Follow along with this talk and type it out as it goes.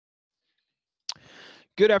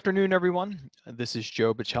Good afternoon, everyone. This is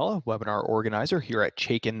Joe Bicella, webinar organizer here at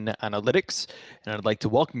Chaikin Analytics, and I'd like to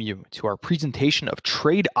welcome you to our presentation of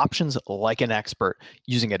Trade Options Like an Expert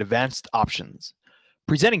using Advanced Options.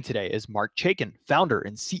 Presenting today is Marc Chaikin, founder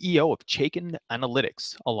and CEO of Chaikin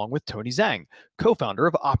Analytics, along with Tony Zhang, co-founder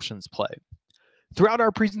of Options Play. Throughout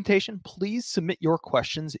our presentation, please submit your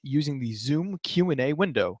questions using the Zoom Q&A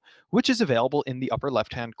window, which is available in the upper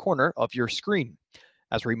left-hand corner of your screen.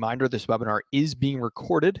 As a reminder, this webinar is being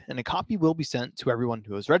recorded and a copy will be sent to everyone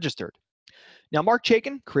who has registered. Now, Marc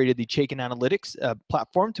Chaikin created the Chaikin Analytics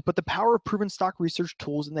platform to put the power of proven stock research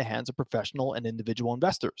tools in the hands of professional and individual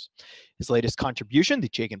investors. His latest contribution, the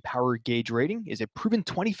Chaikin Power Gauge Rating, is a proven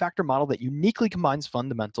 20-factor model that uniquely combines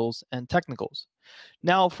fundamentals and technicals.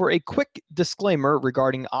 Now, for a quick disclaimer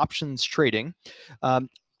regarding options trading,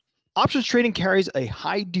 options trading carries a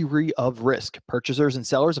high degree of risk. Purchasers and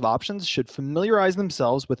sellers of options should familiarize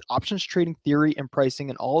themselves with options trading theory and pricing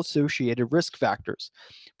and all associated risk factors.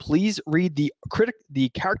 Please read the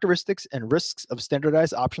characteristics and risks of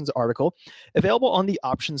standardized options article available on the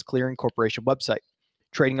Options Clearing Corporation website.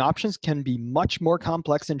 Trading options can be much more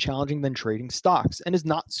complex and challenging than trading stocks and is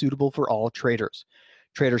not suitable for all traders.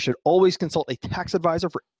 Traders should always consult a tax advisor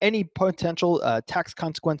for any potential tax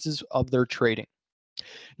consequences of their trading.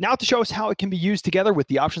 Now to show us how it can be used together with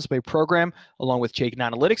the Options Play program, along with Chaikin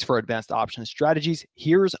Analytics for advanced options strategies,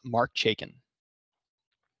 here's Marc Chaikin.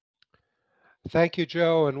 Thank you,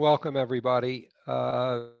 Joe, and welcome everybody.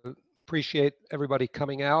 Appreciate everybody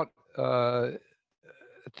coming out at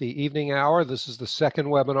the evening hour. This is the second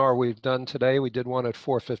webinar we've done today. We did one at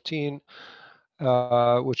 4:15.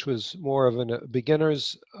 Which was more of a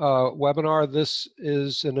beginner's webinar. This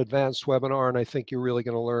is an advanced webinar, and I think you're really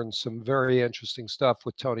going to learn some very interesting stuff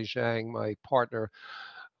with Tony Zhang, my partner,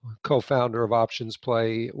 co-founder of Options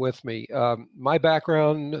Play with me. My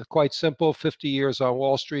background, quite simple, 50 years on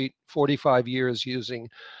Wall Street, 45 years using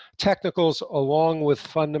technicals along with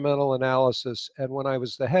fundamental analysis. And when I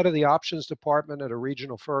was the head of the options department at a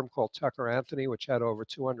regional firm called Tucker Anthony, which had over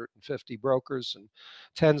 250 brokers and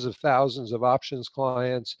tens of thousands of options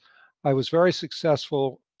clients, I was very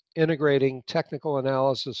successful integrating technical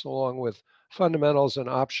analysis along with fundamentals and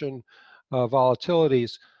option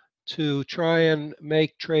volatilities to try and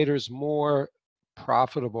make traders more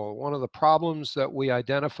profitable. One of the problems that we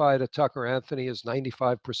identified at Tucker Anthony is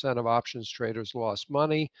 95% of options traders lost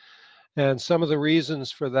money. And some of the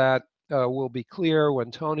reasons for that will be clear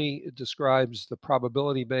when Tony describes the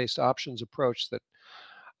probability-based options approach that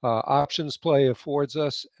Options Play affords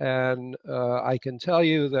us. And I can tell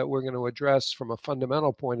you that we're going to address from a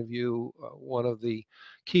fundamental point of view one of the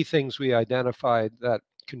key things we identified that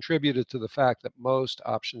contributed to the fact that most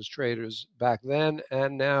options traders back then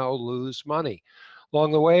and now lose money.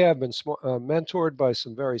 Along the way, I've been mentored by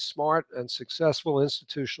some very smart and successful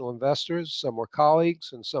institutional investors. Some were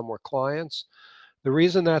colleagues and some were clients. The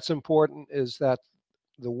reason that's important is that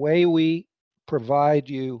the way we provide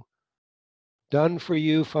you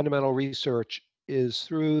done-for-you fundamental research is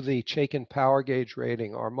through the Chaikin Power Gauge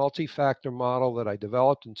Rating, our multi-factor model that I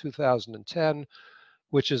developed in 2010,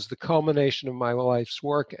 which is the culmination of my life's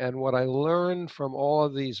work. And what I learned from all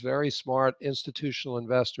of these very smart institutional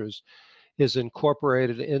investors is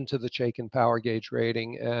incorporated into the Chaikin Power Gauge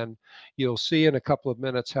Rating. And you'll see in a couple of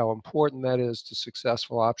minutes how important that is to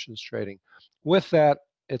successful options trading. With that,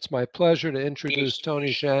 it's my pleasure to introduce Tony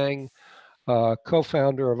Zhang,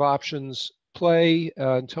 co-founder of Options Play.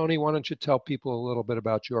 Tony, why don't you tell people a little bit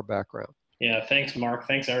about your background? Yeah, thanks, Marc.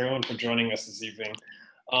 Thanks, everyone, for joining us this evening.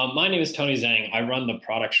 My name is Tony Zhang. I run the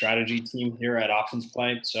product strategy team here at Options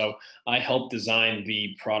Play. So I help design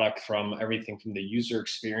the product from everything from the user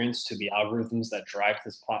experience to the algorithms that drive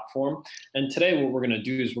this platform. And today what we're going to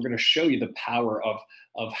do is we're going to show you the power of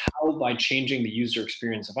how, by changing the user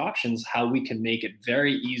experience of options, how we can make it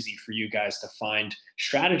very easy for you guys to find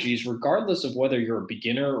strategies, regardless of whether you're a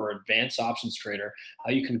beginner or advanced options trader,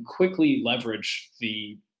 how you can quickly leverage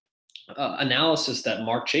the analysis that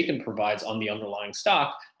Marc Chaikin provides on the underlying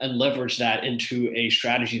stock and leverage that into a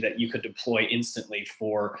strategy that you could deploy instantly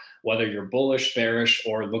for whether you're bullish, bearish,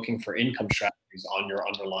 or looking for income strategies on your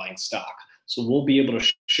underlying stock. So we'll be able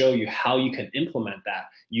to show you how you can implement that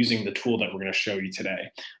using the tool that we're going to show you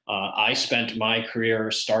today. I spent my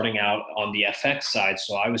career starting out on the FX side.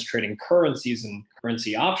 So I was trading currencies and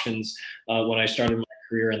currency options when I started my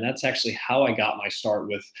career, and that's actually how I got my start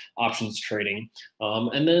with options trading.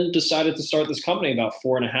 And then decided to start this company about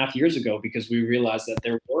 4.5 years ago because we realized that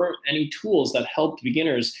there weren't any tools that helped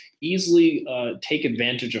beginners easily take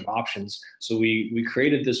advantage of options. So we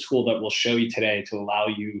created this tool that we'll show you today to allow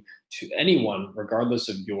you, to anyone, regardless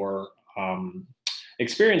of your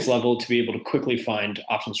experience level to be able to quickly find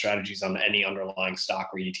option strategies on any underlying stock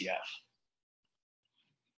or ETF.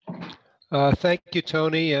 Thank you,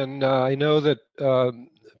 Tony. And I know that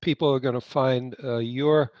people are going to find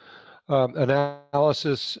your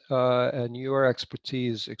analysis and your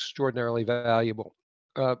expertise extraordinarily valuable.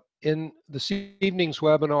 In this evening's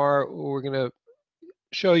webinar, we're going to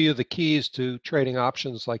show you the keys to trading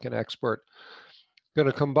options like an expert. Going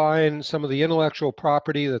to combine some of the intellectual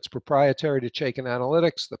property that's proprietary to Chaikin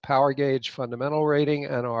Analytics, the power gauge fundamental rating,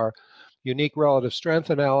 and our unique relative strength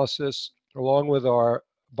analysis, along with our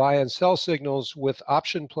buy and sell signals with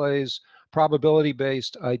option plays,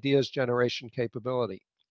 probability-based ideas generation capability.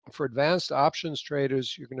 For advanced options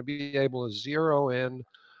traders, you're going to be able to zero in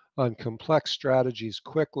on complex strategies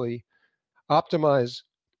quickly, optimize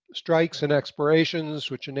strikes and expirations,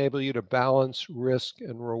 which enable you to balance risk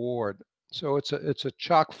and reward. So it's a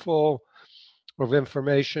chock full of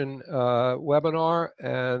information webinar,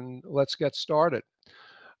 and let's get started.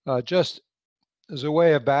 Just as a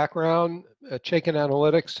way of background, Chaikin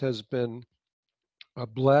Analytics has been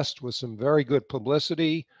blessed with some very good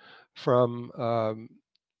publicity from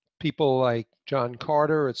people like John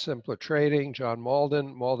Carter at Simpler Trading, John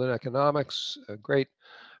Malden Economics, a great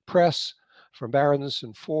press from Barron's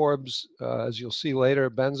and Forbes, as you'll see later,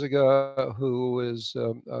 Benziga, who is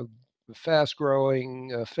a fast-growing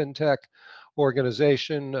fintech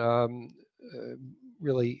organization,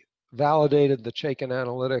 really validated the Chaikin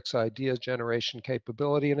Analytics ideas generation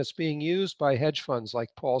capability, and it's being used by hedge funds like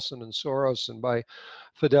Paulson and Soros and by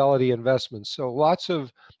Fidelity Investments. So lots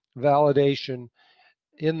of validation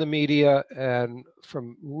in the media and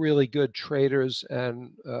from really good traders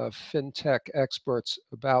and fintech experts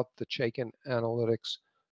about the Chaikin Analytics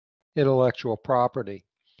intellectual property.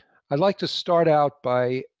 I'd like to start out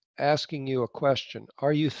by asking you a question.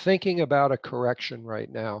 Are you thinking about a correction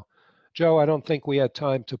right now? Joe, I don't think we had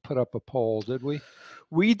time to put up a poll, did we?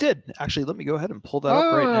 We did. Actually, let me go ahead and pull that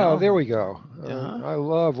up right now. There we go. I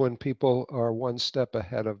love when people are one step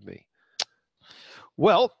ahead of me.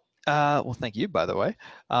 Well, thank you, by the way.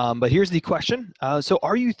 But here's the question. So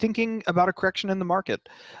are you thinking about a correction in the market?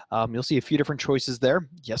 You'll see a few different choices there.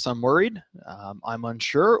 Yes, I'm worried. I'm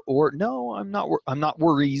unsure. Or no, I'm not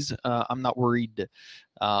worried. I'm not worried.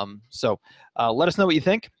 So let us know what you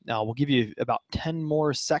think. We'll give you about 10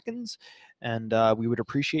 more seconds, and we would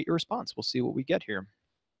appreciate your response. We'll see what we get here.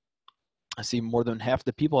 I see more than half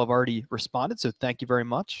the people have already responded, so thank you very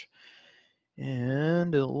much.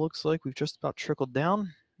 And it looks like we've just about trickled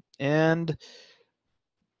down. And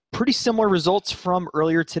pretty similar results from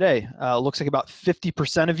earlier today. Looks like about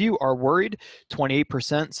 50% of you are worried,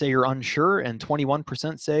 28% say you're unsure, and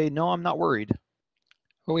 21% say, no, I'm not worried.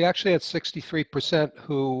 Well, we actually had 63%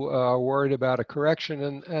 who are worried about a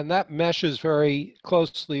correction, and that meshes very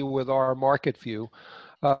closely with our market view.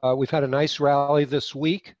 We've had a nice rally this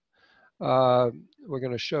week. We're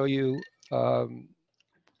going to show you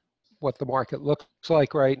what the market looks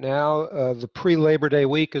like right now. The pre-Labor Day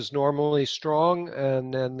week is normally strong,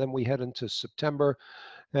 and then we head into September.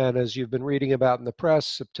 And as you've been reading about in the press,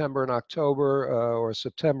 September and October, or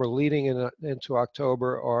September leading into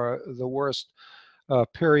October, are the worst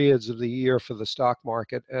periods of the year for the stock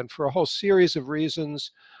market. And for a whole series of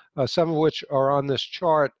reasons, some of which are on this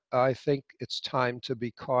chart, I think it's time to be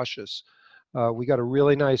cautious. We got a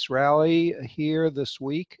really nice rally here this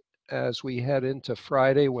week as we head into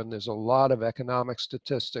Friday, when there's a lot of economic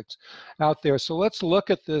statistics out there. So let's look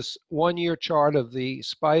at this one-year chart of the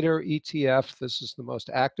SPDR ETF. This is the most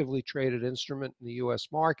actively traded instrument in the US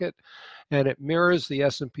market, and it mirrors the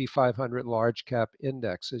S&P 500 large cap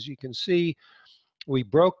index. As you can see, we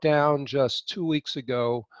broke down just 2 weeks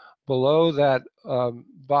ago below that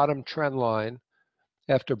bottom trend line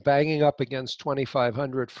after banging up against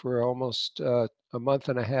 2,500 for almost a month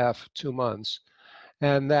and a half, 2 months.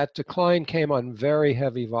 And that decline came on very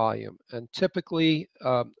heavy volume. And typically,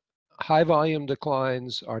 high volume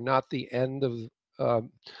declines are not the end of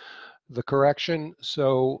the correction.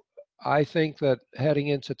 So I think that heading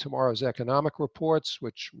into tomorrow's economic reports,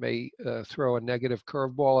 which may throw a negative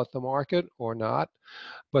curveball at the market or not,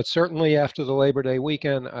 but certainly after the Labor Day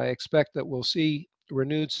weekend, I expect that we'll see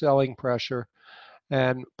renewed selling pressure.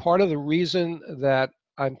 And part of the reason that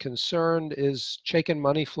I'm concerned is Chaikin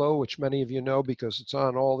money flow, which many of you know because it's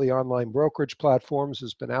on all the online brokerage platforms,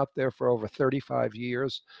 has been out there for over 35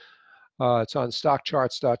 years. It's on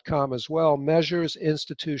stockcharts.com as well, measures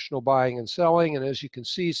institutional buying and selling. And as you can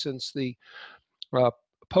see, since the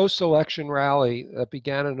post-election rally that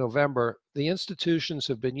began in November, the institutions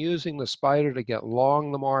have been using the SPDR to get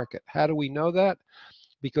long the market. How do we know that?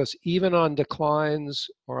 Because even on declines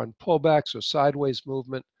or on pullbacks or sideways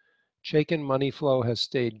movement, Chaikin money flow has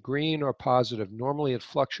stayed green or positive. Normally it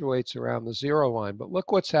fluctuates around the zero line, but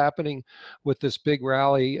look what's happening with this big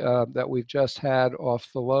rally that we've just had off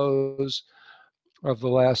the lows of the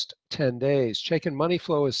last 10 days. Chaikin money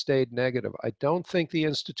flow has stayed negative. I don't think the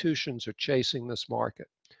institutions are chasing this market.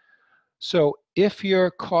 So if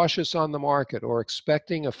you're cautious on the market or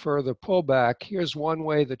expecting a further pullback, here's one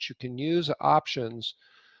way that you can use options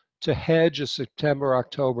to hedge a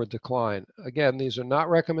September-October decline. Again, these are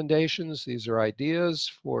not recommendations. These are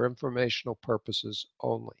ideas for informational purposes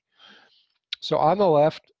only. So on the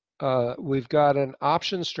left, we've got an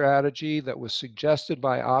option strategy that was suggested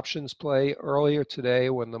by Options Play earlier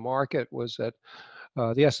today when the market was at,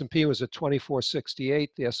 the S&P was at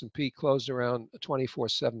 2468. The S&P closed around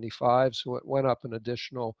 2475, so it went up an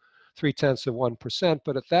additional 0.3%.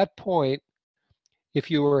 But at that point, if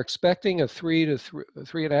you were expecting a 3 to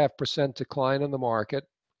 3.5% decline in the market,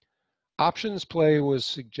 Options Play was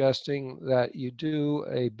suggesting that you do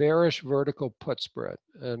a bearish vertical put spread.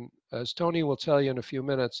 And as Tony will tell you in a few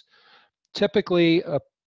minutes, typically a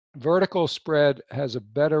vertical spread has a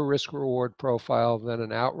better risk reward profile than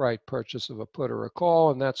an outright purchase of a put or a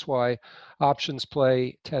call, and that's why Options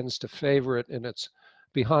Play tends to favor it in its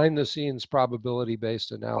behind the scenes probability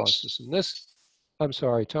based analysis. And this, I'm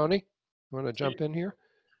sorry, Tony, you want to jump in here?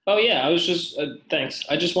 Oh yeah, I was just thanks.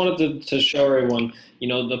 I just wanted to show everyone,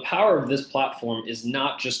 the power of this platform is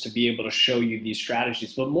not just to be able to show you these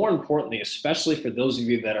strategies, but more importantly, especially for those of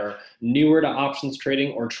you that are newer to options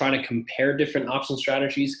trading or trying to compare different option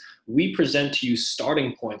strategies, we present to you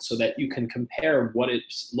starting points so that you can compare what it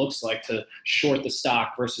looks like to short the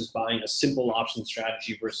stock versus buying a simple option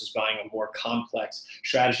strategy versus buying a more complex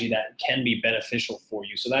strategy that can be beneficial for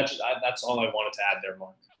you. So that's all I wanted to add there,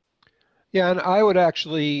 Mark. Yeah, and I would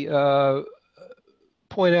actually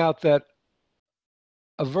point out that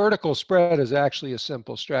a vertical spread is actually a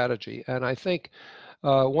simple strategy. And I think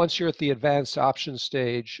once you're at the advanced option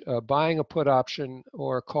stage, buying a put option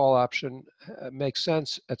or a call option makes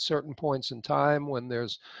sense at certain points in time when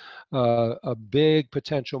there's a big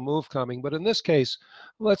potential move coming. But in this case,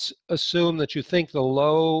 let's assume that you think the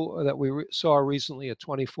low that we saw recently at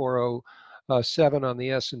 2407 on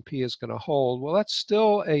the S&P is going to hold. Well, that's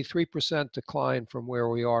still a 3% decline from where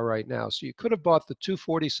we are right now. So you could have bought the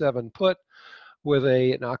 247 put with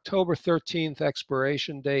an October 13th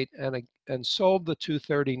expiration date and sold the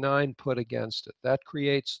 239 put against it. That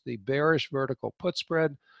creates the bearish vertical put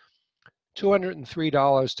spread,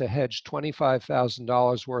 $203 to hedge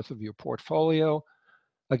 $25,000 worth of your portfolio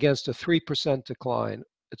against a 3% decline.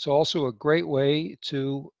 It's also a great way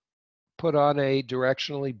to put on a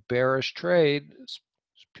directionally bearish trade,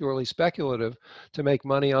 purely speculative, to make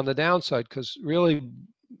money on the downside, because really,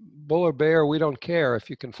 bull or bear, we don't care.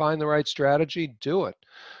 If you can find the right strategy, do it.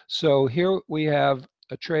 So here we have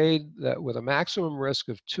a trade that with a maximum risk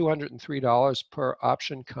of $203 per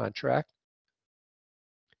option contract,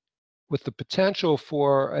 with the potential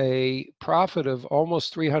for a profit of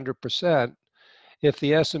almost 300% if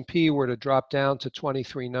the S&P were to drop down to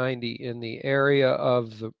 2390 in the area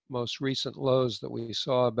of the most recent lows that we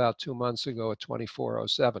saw about 2 months ago at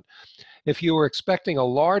 2407. If you were expecting a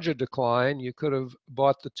larger decline, you could have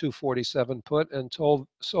bought the 247 put and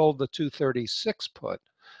sold the 236 put.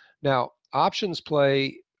 Now, Options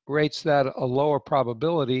Play rates that a lower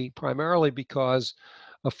probability, primarily because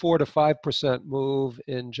a 4 to 5% move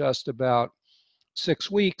in just about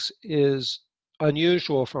 6 weeks is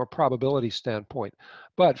unusual from a probability standpoint.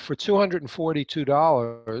 But for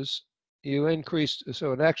 $242, you increased,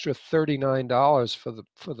 so an extra $39 for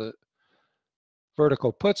the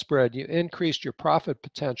vertical put spread, you increased your profit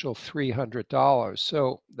potential $300.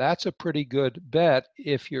 So that's a pretty good bet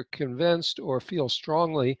if you're convinced or feel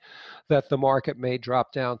strongly that the market may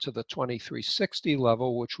drop down to the 2360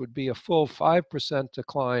 level, which would be a full 5%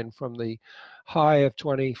 decline from the high of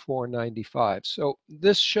 2495. So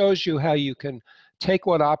this shows you how you can take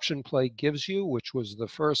what Option Play gives you, which was the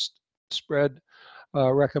first spread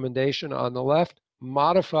recommendation on the left,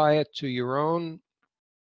 modify it to your own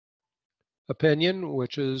opinion,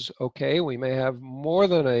 which is, okay, we may have more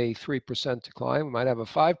than a 3% decline. We might have a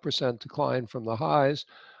 5% decline from the highs.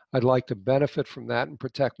 I'd like to benefit from that and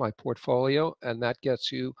protect my portfolio, and that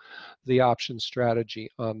gets you the option strategy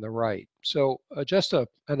on the right. So just an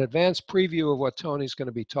advanced preview of what Tony's going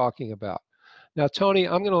to be talking about. Now, Tony,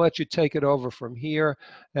 I'm going to let you take it over from here,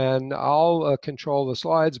 and I'll control the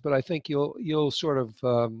slides, but I think you'll sort of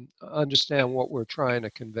understand what we're trying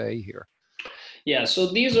to convey here. Yeah, so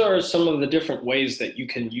these are some of the different ways that you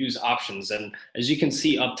can use options. And as you can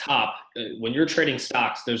see up top, when you're trading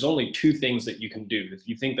stocks, there's only two things that you can do. If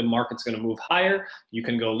you think the market's going to move higher, you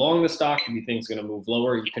can go long the stock. If you think it's going to move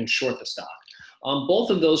lower, you can short the stock. Both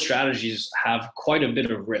of those strategies have quite a bit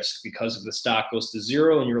of risk because if the stock goes to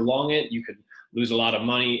zero and you're long it, you could lose a lot of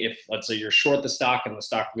money. If, let's say, you're short the stock and the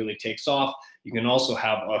stock really takes off, you can also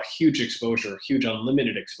have a huge exposure, huge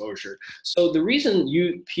unlimited exposure. So the reason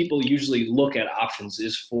people usually look at options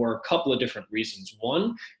is for a couple of different reasons.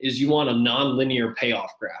 One is you want a non-linear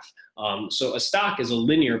payoff graph. So a stock is a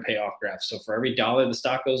linear payoff graph. So for every dollar the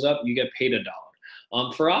stock goes up, you get paid $1.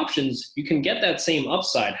 For options, you can get that same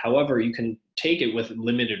upside. However, you can take it with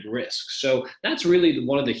limited risk. So that's really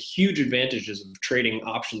one of the huge advantages of trading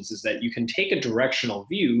options is that you can take a directional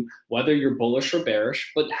view, whether you're bullish or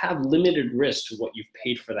bearish, but have limited risk to what you've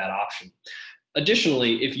paid for that option.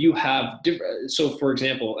 Additionally, if you have, so for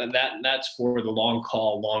example, and that's for the long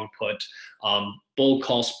call, long put, bull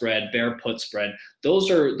call spread, bear put spread. Those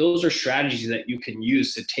are strategies that you can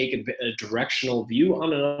use to take a directional view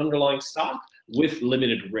on an underlying stock with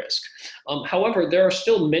limited risk. However, there are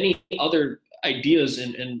still many other ideas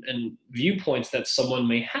and viewpoints that someone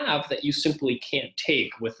may have that you simply can't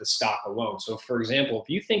take with the stock alone. So for example, if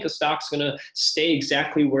you think a stock's going to stay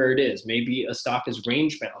exactly where it is, maybe a stock is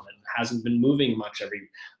range bound and hasn't been moving much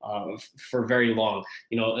for very long,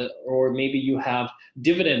 or maybe you have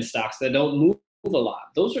dividend stocks that don't move a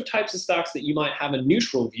lot. Those are types of stocks that you might have a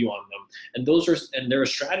neutral view on them. And there are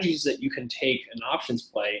strategies that you can take an options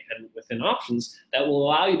play and within options that will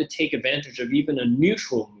allow you to take advantage of even a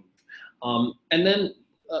neutral move. And then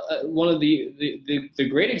one of the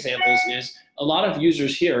great examples is a lot of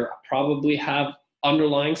users here probably have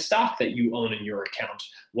underlying stock that you own in your account,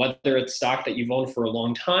 whether it's stock that you've owned for a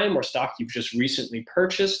long time or stock you've just recently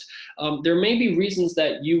purchased. There may be reasons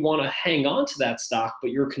that you want to hang on to that stock,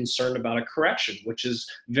 but you're concerned about a correction, which is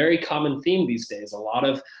a very common theme these days. A lot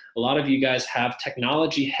of you guys have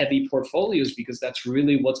technology heavy portfolios because that's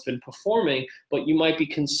really what's been performing, but you might be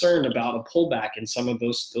concerned about a pullback in some of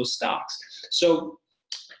those stocks. So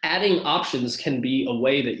adding options can be a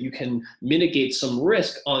way that you can mitigate some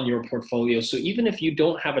risk on your portfolio. So even if you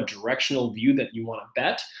don't have a directional view that you want to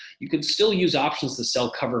bet, you can still use options to sell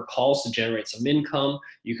cover calls to generate some income.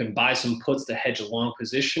 You can buy some puts to hedge a long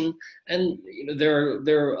position. And there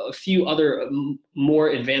are a few other more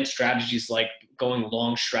advanced strategies like going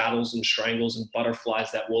long straddles and strangles and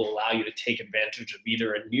butterflies that will allow you to take advantage of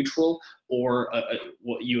either a neutral or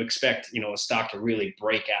what you expect, a stock to really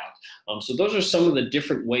break out. So those are some of the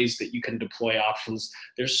different ways that you can deploy options.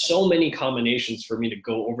 There's so many combinations for me to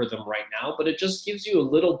go over them right now, but it just gives you a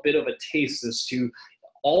little bit of a taste as to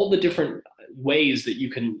all the different ways that you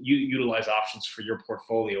can utilize options for your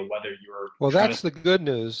portfolio, whether you're that's the good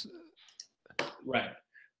news. Right.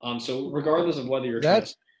 So regardless of whether you're trying to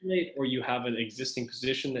speculate or you have an existing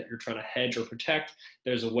position that you're trying to hedge or protect,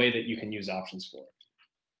 there's a way that you can use options for it.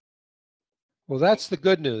 Well, that's the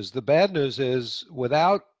good news. The bad news is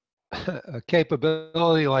without a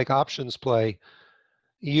capability like options play,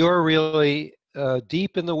 you're really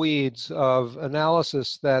deep in the weeds of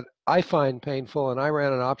analysis that I find painful, and I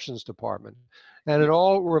ran an options department. And it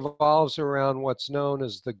all revolves around what's known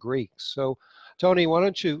as the Greeks. So, Tony, why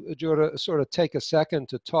don't you sort of take a second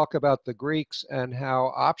to talk about the Greeks and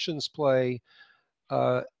how options play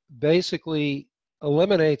basically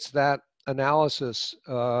eliminates that analysis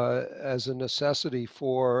as a necessity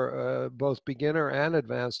for both beginner and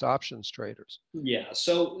advanced options traders? Yeah,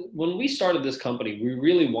 so when we started this company, we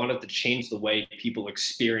really wanted to change the way people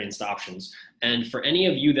experienced options. And for any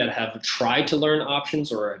of you that have tried to learn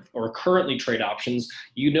options or currently trade options,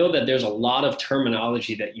 you know that there's a lot of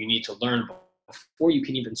terminology that you need to learn before you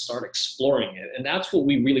can even start exploring it. And that's what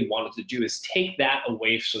we really wanted to do, is take that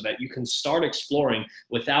away so that you can start exploring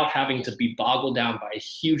without having to be boggled down by a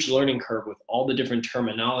huge learning curve with all the different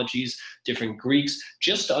terminologies, different Greeks,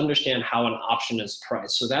 just to understand how an option is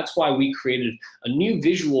priced. So that's why we created a new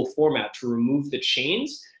visual format to remove the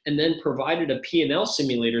chains and then provided a P&L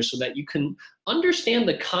simulator so that you can understand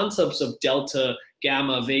the concepts of delta,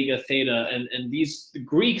 gamma, vega, theta, and these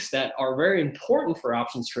Greeks that are very important for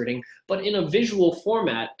options trading, but in a visual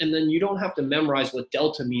format. And then you don't have to memorize what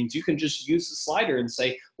delta means. You can just use the slider and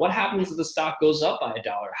say, what happens if the stock goes up by $1?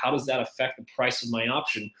 How does that affect the price of my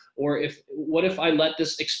option? Or what if I let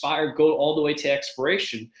this expire, go all the way to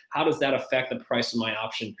expiration? How does that affect the price of my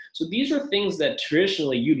option? So these are things that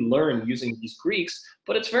traditionally you'd learn using these Greeks,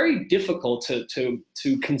 but it's very difficult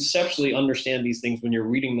to conceptually understand these things when you're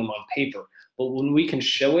reading them on paper. But when we can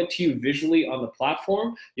show it to you visually on the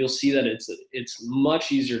platform, you'll see that it's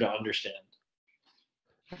much easier to understand.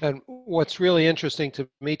 And what's really interesting to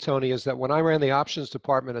me, Tony, is that when I ran the options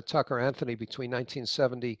department at Tucker Anthony between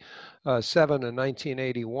 1977 and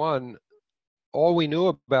 1981, all we knew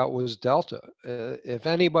about was delta. If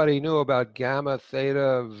anybody knew about gamma,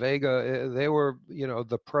 theta, vega, they were,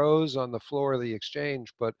 the pros on the floor of the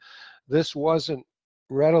exchange. But this wasn't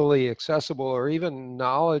readily accessible or even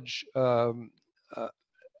knowledge uh,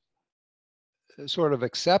 sort of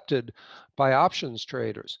accepted by options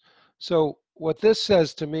traders. So what this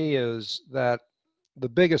says to me is that the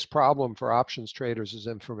biggest problem for options traders is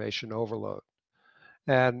information overload.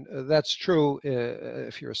 And that's true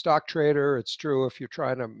if you're a stock trader. It's true if you're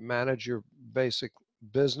trying to manage your basic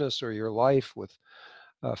business or your life with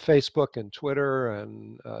Facebook and Twitter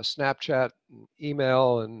and Snapchat, and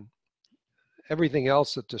email, and everything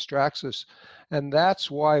else that distracts us. And that's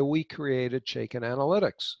why we created Chaikin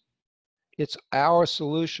Analytics. It's our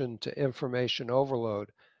solution to information overload.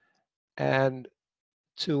 And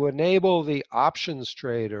to enable the options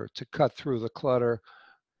trader to cut through the clutter,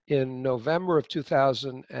 in November of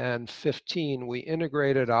 2015, we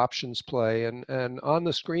integrated Options Play. And on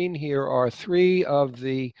the screen here are 3 of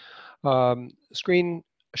the screenshots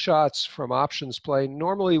from Options Play.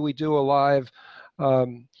 Normally, we do a live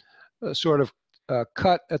sort of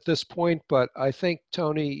cut at this point, but I think,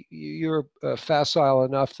 Tony, you're facile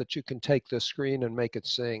enough that you can take this screen and make it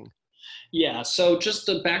sing. Yeah, so just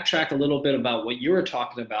to backtrack a little bit about what you were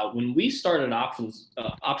talking about, when we started options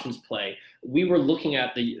play, we were looking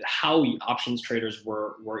at how options traders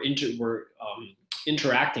were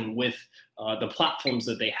interacting with the platforms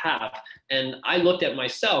that they have. And I looked at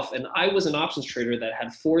myself, and I was an options trader that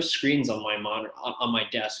had 4 screens on my monitor on my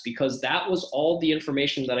desk, because that was all the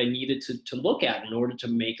information that I needed to look at in order to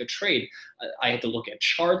make a trade. I had to look at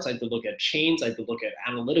charts, I had to look at chains, I had to look at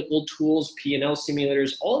analytical tools, P&L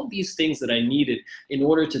simulators, all of these things that I needed in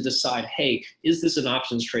order to decide, hey, is this an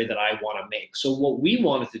options trade that I want to make? So what we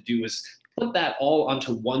wanted to do is put that all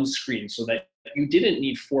onto one screen so that you didn't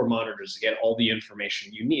need 4 monitors to get all the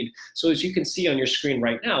information you need. So as you can see on your screen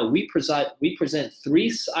right now, we present 3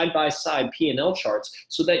 side-by-side P&L charts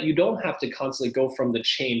so that you don't have to constantly go from the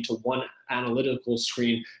chain to one analytical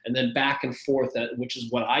screen and then back and forth, which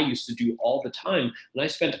is what I used to do all the time. And I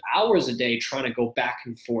spent hours a day trying to go back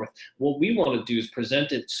and forth. What we want to do is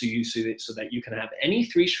present it to you so that you can have any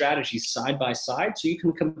 3 strategies side by side, so you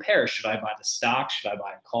can compare, should I buy the stock, should I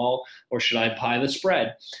buy a call, or should I buy the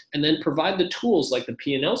spread? And then provide the tools like the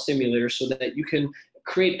P&L simulator so that you can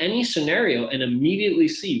create any scenario and immediately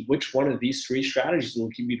see which one of these 3 strategies will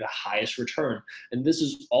give you the highest return. And this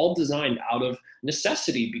is all designed out of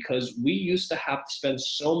necessity, because we used to have to spend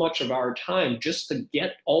so much of our time just to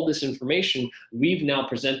get all this information. We've now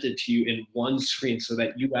presented to you in one screen so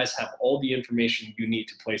that you guys have all the information you need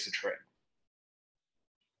to place a trade.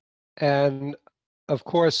 And of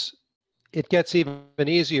course, it gets even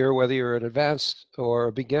easier whether you're an advanced or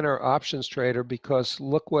a beginner options trader, because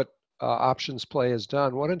look what Options Play has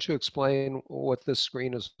done. Why don't you explain what this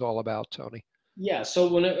screen is all about, Tony? Yeah,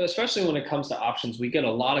 so especially when it comes to options, we get a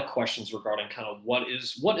lot of questions regarding kind of what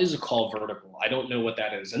is a call vertical. I don't know what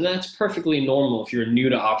that is, and that's perfectly normal if you're new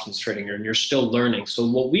to options trading and you're still learning. So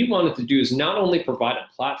what we wanted to do is not only provide a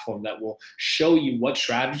platform that will show you what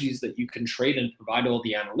strategies that you can trade and provide all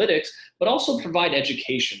the analytics, but also provide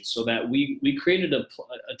education. So that we created a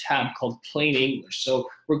tab called Plain English. So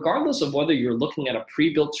regardless of whether you're looking at a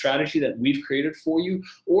pre-built strategy that we've created for you,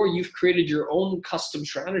 or you've created your own custom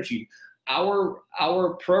strategy,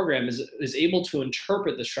 our program is able to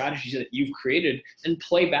interpret the strategies that you've created and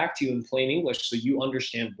play back to you in plain English so you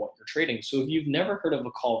understand what you're trading. So if you've never heard of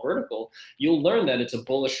a call vertical, you'll learn that it's a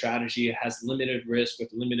bullish strategy. It has limited risk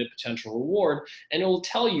with limited potential reward, and it will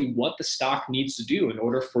tell you what the stock needs to do in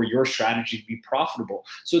order for your strategy to be profitable.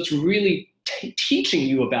 So it's really teaching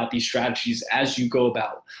you about these strategies as you go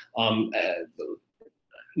about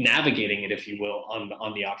navigating it, if you will,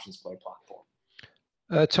 on the Options Play platform.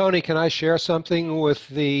 Tony, can I share something with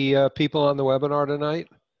the people on the webinar tonight?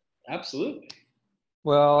 Absolutely.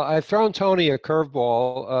 Well, I've thrown Tony a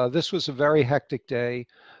curveball. This was a very hectic day.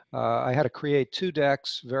 I had to create 2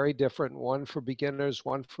 decks, very different, one for beginners,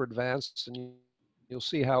 one for advanced, and you'll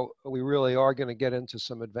see how we really are going to get into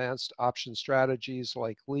some advanced option strategies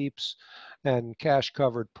like leaps and cash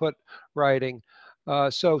covered put writing.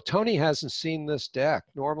 So Tony hasn't seen this deck.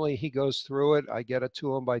 Normally he goes through it. I get it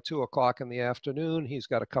to him by 2 o'clock in the afternoon. He's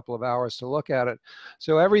got a couple of hours to look at it.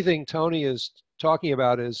 So everything Tony is talking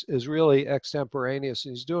about is really extemporaneous,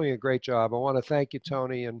 and he's doing a great job. I want to thank you,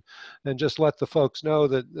 Tony, and just let the folks know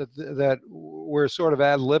that we're sort of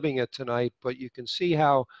ad-libbing it tonight, but you can see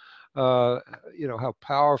how how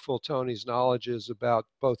powerful Tony's knowledge is about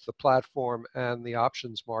both the platform and the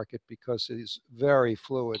options market, because he's very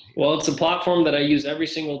fluid here. Well, it's a platform that I use every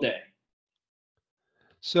single day.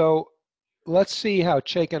 So let's see how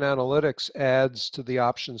Chaikin Analytics adds to the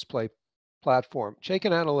options play platform.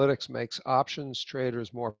 Chaikin Analytics makes options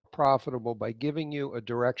traders more profitable by giving you a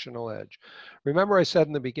directional edge. Remember I said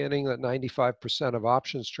in the beginning that 95% of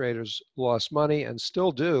options traders lost money and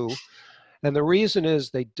still do. And the reason is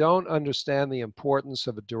they don't understand the importance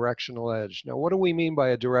of a directional edge. Now, what do we mean by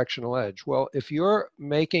a directional edge? Well, if you're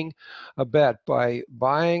making a bet by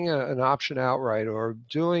buying an option outright, or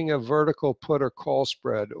doing a vertical put or call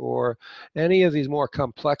spread, or any of these more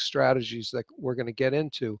complex strategies that we're going to get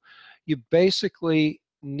into, you basically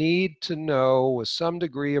need to know with some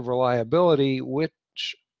degree of reliability which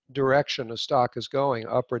direction a stock is going,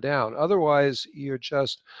 up or down. Otherwise, you're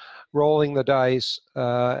just rolling the dice,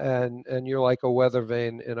 and you're like a weather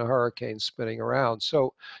vane in a hurricane spinning around.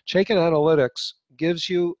 So Chaikin Analytics gives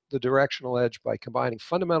you the directional edge by combining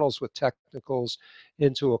fundamentals with technicals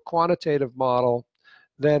into a quantitative model,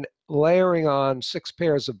 then layering on 6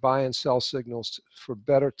 pairs of buy and sell signals for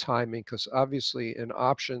better timing, because obviously in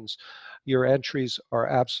options, your entries are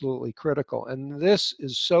absolutely critical. And this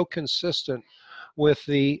is so consistent with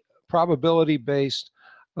the probability-based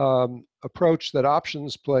approach that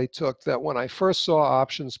options play took, that when I first saw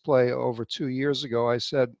options play over 2 years ago, I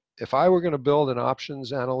said, if I were going to build an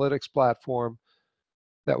options analytics platform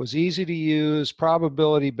that was easy to use,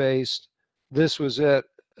 probability-based, this was it.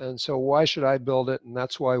 And so why should I build it? And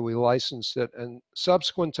that's why we licensed it. And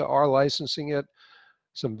subsequent to our licensing it,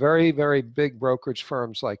 some very, very big brokerage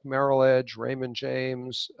firms like Merrill Edge, Raymond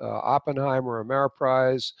James, Oppenheimer,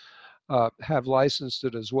 Ameriprise, have licensed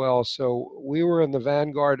it as well. So we were in the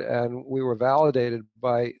vanguard, and we were validated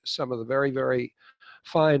by some of the very, very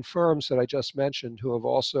fine firms that I just mentioned, who have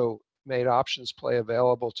also made options play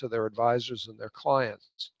available to their advisors and their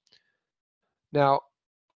clients. Now,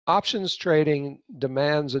 options trading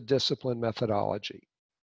demands a disciplined methodology.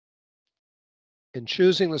 In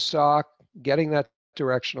choosing the stock, getting that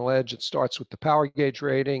directional edge, it starts with the power gauge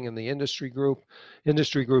rating and the industry group.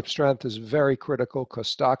 Industry group strength is very critical, because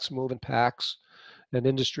stocks move in packs and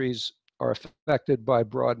industries are affected by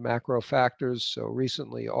broad macro factors. So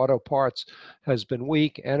recently, auto parts has been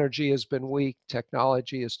weak, energy has been weak,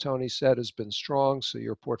 technology, as Tony said, has been strong. So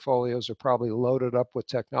your portfolios are probably loaded up with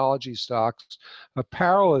technology stocks.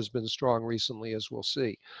 Apparel has been strong recently, as we'll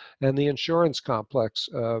see, and the insurance complex.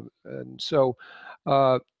 And so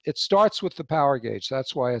it starts with the power gauge.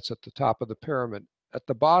 That's why it's at the top of the pyramid. At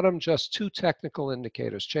the bottom, just 2 technical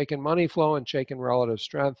indicators, Chaikin money flow and Chaikin relative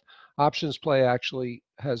strength. Options play actually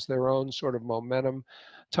has their own sort of momentum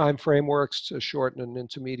time frameworks to shorten an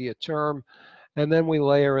intermediate term. And then we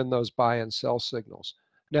layer in those buy and sell signals.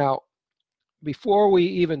 Now, before we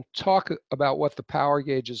even talk about what the power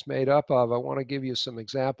gauge is made up of, I want to give you some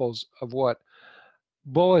examples of what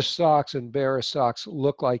bullish stocks and bearish stocks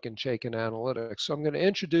look like in Chaikin Analytics. So I'm going to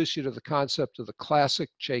introduce you to the concept of the classic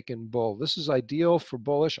Chaikin bull. This is ideal for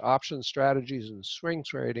bullish option strategies and swing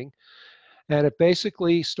trading. And it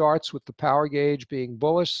basically starts with the power gauge being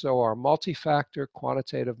bullish. So our multi-factor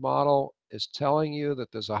quantitative model is telling you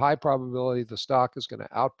that there's a high probability the stock is going to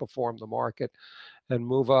outperform the market and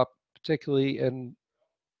move up, particularly in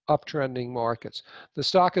uptrending markets. The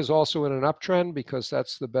stock is also in an uptrend, because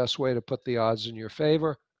that's the best way to put the odds in your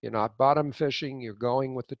favor. You're not bottom fishing, you're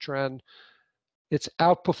going with the trend. It's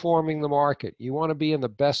outperforming the market. You want to be in the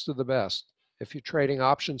best of the best. If you're trading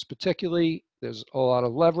options particularly, there's a lot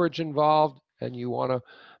of leverage involved, and you want to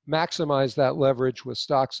maximize that leverage with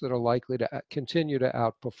stocks that are likely to continue to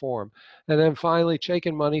outperform. And then finally,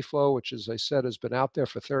 Chaikin money flow, which, as I said, has been out there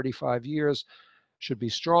for 35 years, should be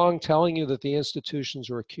strong, telling you that the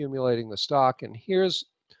institutions are accumulating the stock. And here's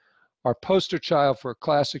our poster child for a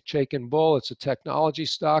classic Chaikin bull. It's a technology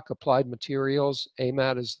stock, Applied Materials.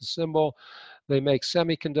 AMAT is the symbol. They make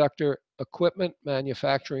semiconductor equipment,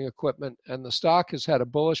 manufacturing equipment, and the stock has had a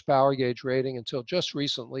bullish power gauge rating until just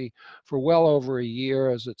recently for well over a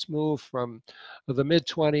year, as it's moved from the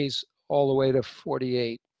mid-20s all the way to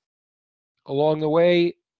 48. Along the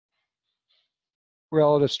way,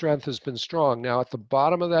 relative strength has been strong. Now, at the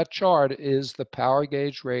bottom of that chart is the power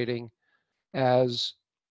gauge rating as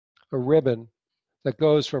a ribbon that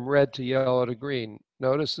goes from red to yellow to green.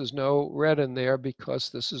 Notice there's no red in there, because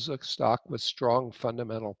this is a stock with strong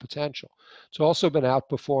fundamental potential. It's also been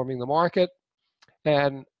outperforming the market.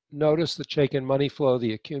 And notice the Chaikin money flow,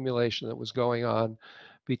 the accumulation that was going on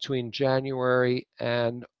between January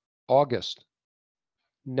and August.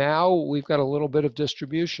 Now we've got a little bit of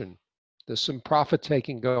distribution. There's some profit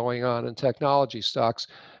taking going on in technology stocks.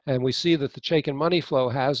 And we see that the Chaikin money flow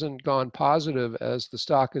hasn't gone positive as the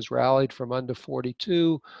stock has rallied from under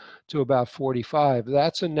 42 to about 45.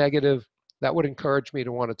 That's a negative. That would encourage me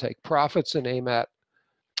to want to take profits and aim at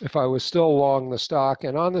if I was still long the stock.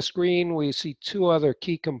 And on the screen, we see two other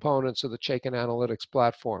key components of the Chaikin Analytics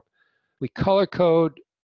platform. We color code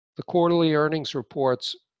the quarterly earnings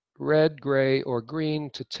reports red, gray, or green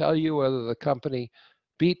to tell you whether the company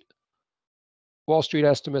beat Wall Street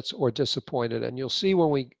estimates or disappointed. And you'll see when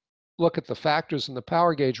we look at the factors in the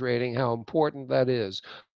power gauge rating how important that is.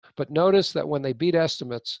 But notice that when they beat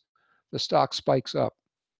estimates, the stock spikes up.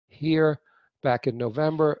 Here, back in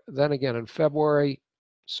November, then again in February.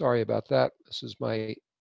 Sorry about that. This is my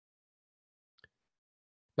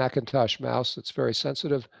Macintosh mouse. It's very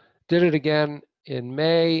sensitive. Did it again in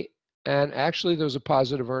May. And actually, there was a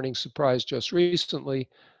positive earnings surprise just recently.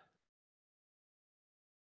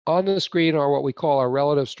 On the screen are what we call our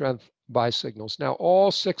relative strength buy signals. Now, all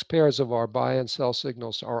 6 pairs of our buy and sell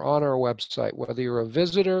signals are on our website. Whether you're a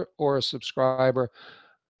visitor or a subscriber,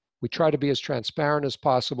 we try to be as transparent as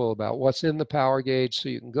possible about what's in the power gauge, so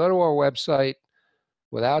you can go to our website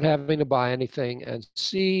without having to buy anything and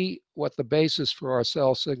see what the basis for our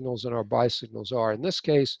sell signals and our buy signals are. In this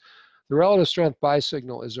case, the relative strength buy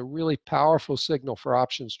signal is a really powerful signal for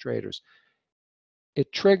options traders.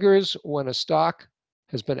 It triggers when a stock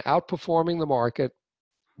has been outperforming the market,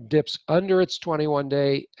 dips under its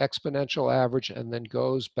 21-day exponential average, and then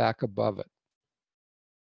goes back above it.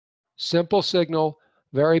 Simple signal,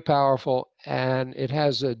 very powerful, and it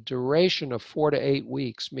has a duration of 4 to 8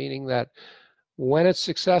 weeks, meaning that when it's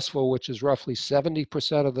successful, which is roughly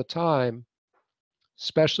 70% of the time,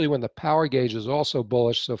 especially when the power gauge is also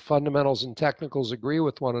bullish, so fundamentals and technicals agree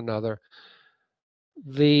with one another,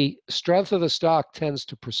 the strength of the stock tends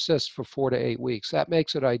to persist for 4 to 8 weeks. That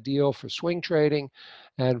makes it ideal for swing trading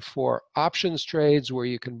and for options trades where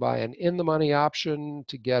you can buy an in-the-money option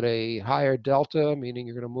to get a higher delta, meaning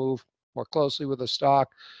you're going to move more closely with the stock.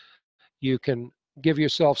 You can give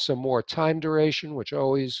yourself some more time duration, which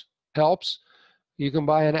always helps. You can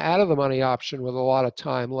buy an out-of-the-money option with a lot of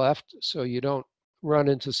time left, so you don't run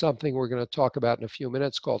into something we're going to talk about in a few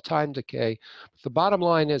minutes called time decay. But the bottom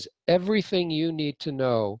line is everything you need to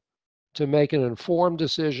know to make an informed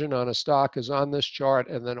decision on a stock is on this chart,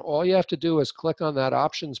 and then all you have to do is click on that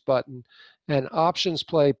options button, and Options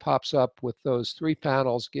Play pops up with those 3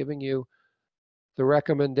 panels giving you the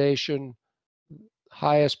recommendation,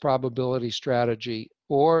 highest probability strategy,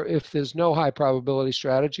 or if there's no high probability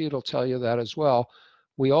strategy, it'll tell you that as well.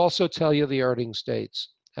 We also tell you the earnings dates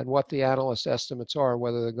and what the analyst estimates are and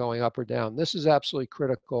whether they're going up or down. This is absolutely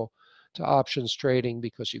critical to options trading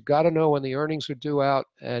because you've got to know when the earnings are due out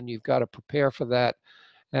and you've got to prepare for that.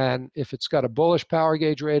 And if it's got a bullish power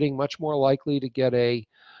gauge rating, much more likely to get a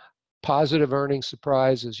positive earnings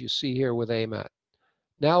surprise, as you see here with AMAT.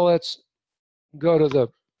 Now let's go to the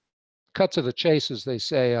cut to the chase, as they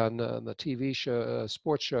say on the TV show,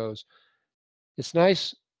 sports shows. It's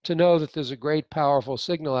nice to know that there's a great powerful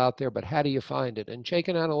signal out there, but how do you find it? In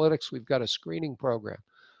Chaikin Analytics, we've got a screening program.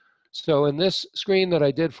 So in this screen that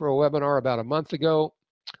I did for a webinar about a month ago,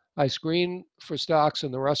 I screen for stocks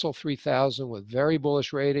in the Russell 3000 with very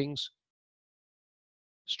bullish ratings,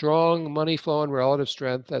 strong money flow and relative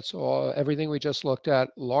strength. That's all, everything we just looked at.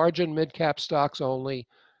 Large and mid-cap stocks only.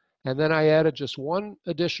 And then I added just one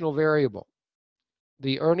additional variable.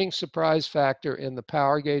 The earnings surprise factor in the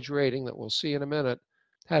power gauge rating that we'll see in a minute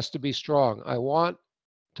has to be strong. I want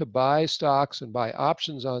to buy stocks and buy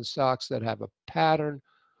options on stocks that have a pattern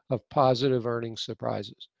of positive earnings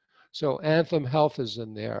surprises. So Anthem Health is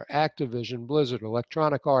in there, Activision, Blizzard,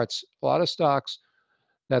 Electronic Arts, a lot of stocks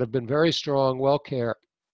that have been very strong, WellCare,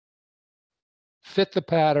 fit the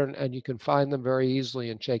pattern, and you can find them very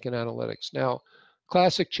easily in Chaikin Analytics. Now,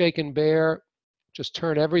 classic Chaikin bear, just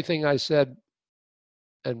turn everything I said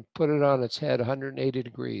and put it on its head 180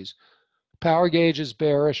 degrees. Power gauge is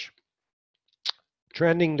bearish,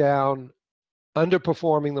 trending down,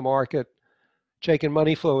 underperforming the market. Chaikin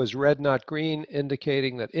money flow is red, not green,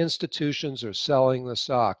 indicating that institutions are selling the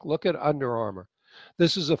stock. Look at Under Armour.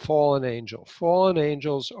 This is a fallen angel. Fallen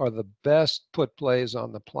angels are the best put plays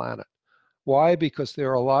on the planet. Why? Because there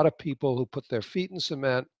are a lot of people who put their feet in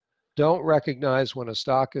cement, don't recognize when a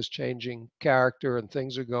stock is changing character and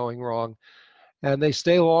things are going wrong, and they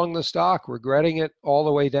stay long the stock, regretting it all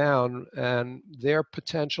the way down, and they're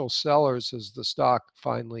potential sellers as the stock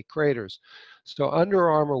finally craters. So Under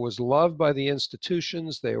Armour was loved by the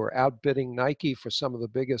institutions. They were outbidding Nike for some of the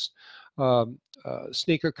biggest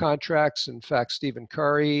sneaker contracts. In fact, Stephen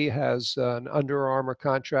Curry has an Under Armour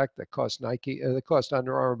contract that cost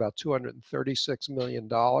Under Armour about $236 million.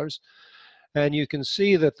 And you can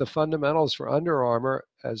see that the fundamentals for Under Armour,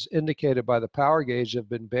 as indicated by the power gauge, have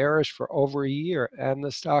been bearish for over a year, and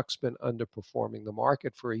the stock's been underperforming the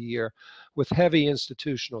market for a year with heavy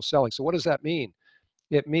institutional selling. So what does that mean?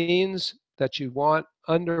 It means that you want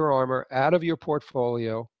Under Armour out of your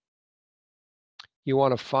portfolio. You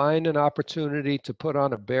want to find an opportunity to put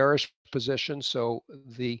on a bearish position. So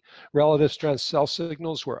the relative strength sell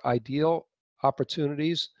signals were ideal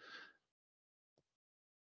opportunities.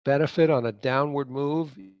 Benefit on a downward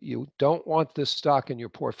move. You don't want this stock in your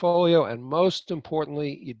portfolio. And most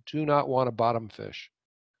importantly, you do not want a bottom fish.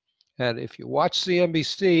 And if you watch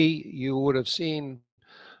CNBC, you would have seen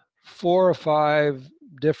 4 or 5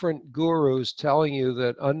 different gurus telling you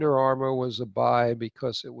that Under Armour was a buy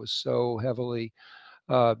because it was so heavily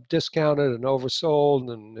discounted and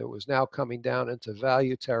oversold, and it was now coming down into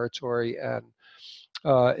value territory. And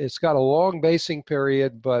it's got a long basing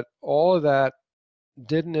period, but all of that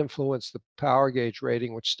didn't influence the power gauge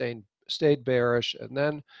rating, which stayed bearish. And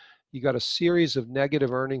then you got a series of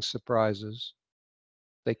negative earnings surprises.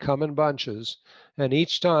 They come in bunches, and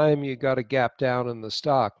each time you got a gap down in the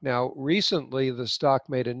stock. Now, recently, the stock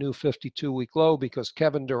made a new 52-week low because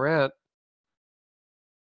Kevin Durant,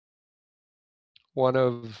 one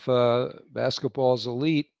of basketball's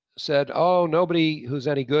elite, said, oh, nobody who's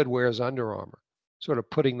any good wears Under Armour, sort of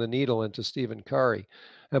putting the needle into Stephen Curry.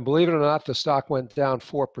 And believe it or not, the stock went down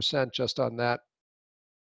 4% just on that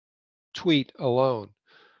tweet alone,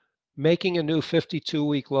 making a new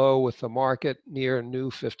 52-week low with the market near new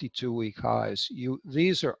 52-week highs.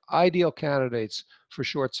 These are ideal candidates for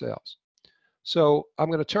short sales. So I'm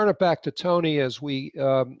going to turn it back to Tony as we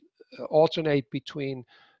alternate between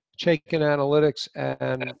Chaikin Analytics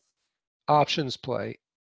and options play.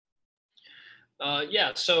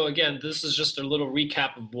 Yeah, so again, this is just a little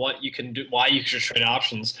recap of what you can do, why you should trade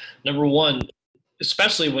options. Number one,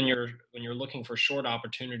 especially when you're looking for short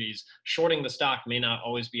opportunities, shorting the stock may not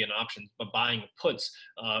always be an option, but buying puts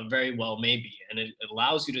very well may be. And it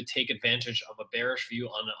allows you to take advantage of a bearish view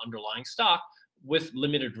on an underlying stock with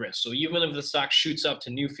limited risk. So even if the stock shoots up to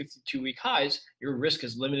new 52-week highs, your risk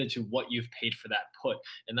is limited to what you've paid for that put.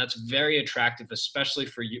 And that's very attractive, especially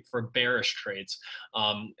for bearish trades.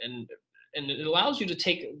 And it allows you to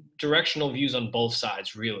take directional views on both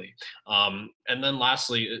sides, really. And then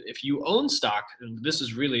lastly, if you own stock, and this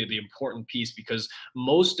is really the important piece because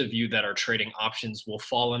most of you that are trading options will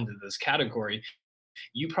fall into this category.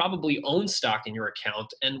 You probably own stock in your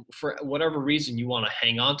account, and for whatever reason you want to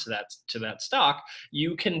hang on to that stock,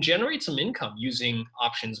 you can generate some income using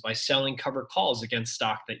options by selling covered calls against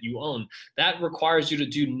stock that you own. That requires you to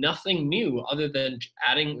do nothing new other than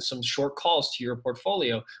adding some short calls to your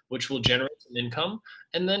portfolio, which will generate some income.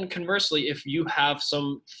 And then conversely, if you have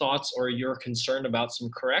some thoughts or you're concerned about some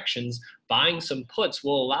corrections, buying some puts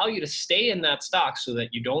will allow you to stay in that stock so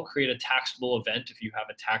that you don't create a taxable event if you have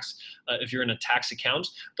a if you're in a tax account,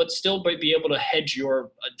 but still be able to hedge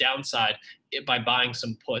your downside by buying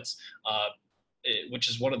some puts, which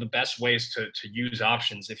is one of the best ways to use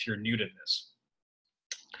options if you're new to this.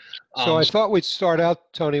 So I thought we'd start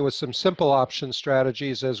out, Tony, with some simple option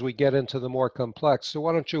strategies as we get into the more complex. So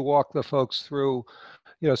why don't you walk the folks through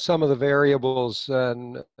some of the variables,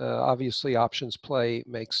 and obviously options play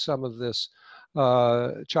makes some of this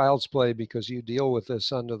child's play because you deal with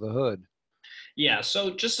this under the hood. Yeah,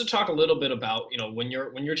 so just to talk a little bit about, when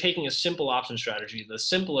you're taking a simple option strategy, the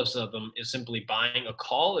simplest of them is simply buying a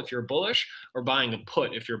call if you're bullish or buying a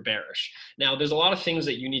put if you're bearish. Now, there's a lot of things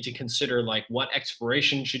that you need to consider, like what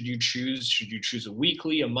expiration should you choose? Should you choose a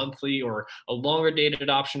weekly, a monthly, or a longer dated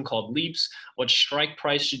option called leaps? What strike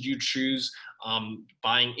price should you choose?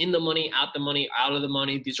 Buying in the money, at the money, out of the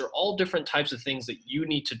money. These are all different types of things that you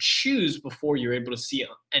need to choose before you're able to see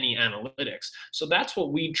any analytics. So that's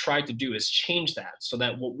what we try to do, is change that, so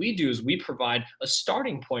that what we do is we provide a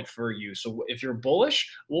starting point for you. So if you're bullish,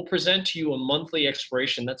 we'll present to you a monthly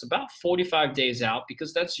expiration that's about 45 days out,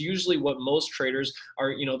 because that's usually what most traders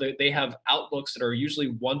are, they have outlooks that are usually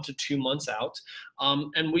 1 to 2 months out.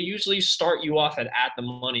 And we usually start you off at the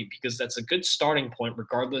money, because that's a good starting point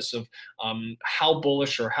regardless of how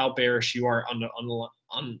bullish or how bearish you are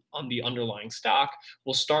on the underlying stock.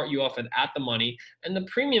 Will start you off at the money, and the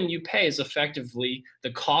premium you pay is effectively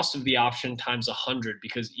the cost of the option times 100,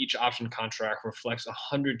 because each option contract reflects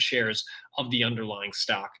 100 shares of the underlying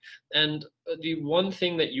stock. And the one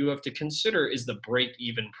thing that you have to consider is the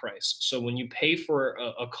break-even price. So when you pay for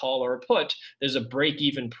a call or a put, there's a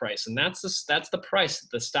break-even price, and that's the price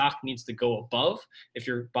that the stock needs to go above if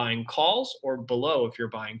you're buying calls, or below if you're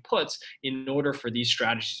buying puts, in order for these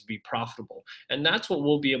strategies to be profitable. And that's what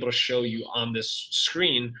we'll be able to show you on this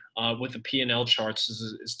screen with the P&L charts,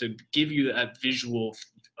 is to give you that visual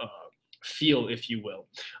feel, if you will.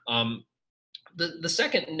 The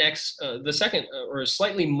second or a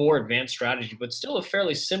slightly more advanced strategy, but still a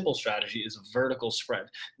fairly simple strategy, is a vertical spread.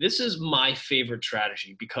 This is my favorite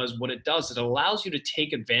strategy because what it does, it allows you to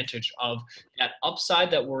take advantage of that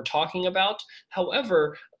upside that we're talking about.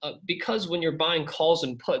 However, because when you're buying calls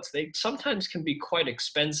and puts, they sometimes can be quite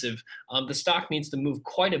expensive. The stock needs to move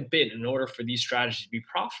quite a bit in order for these strategies to be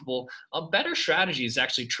profitable. A better strategy is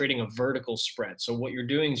actually trading a vertical spread. So what you're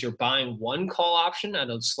doing is you're buying one call option at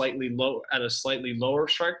a slightly lower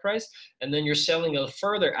strike price, and then you're selling a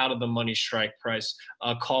further out of the money strike price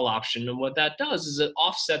call option. And what that does is it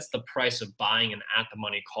offsets the price of buying an at the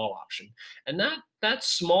money call option. And that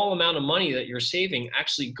small amount of money that you're saving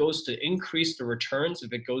actually goes to increase the returns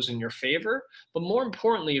if it goes in your favor. But more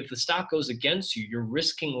importantly, if the stock goes against you, you're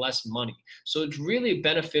risking less money. So it's really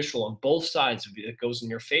beneficial on both sides if it goes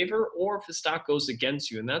in your favor or if the stock goes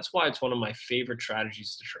against you. And that's why it's one of my favorite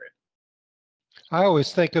strategies to trade. I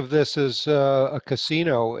always think of this as a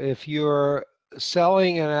casino. If you're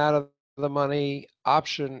selling an out of the money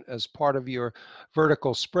option as part of your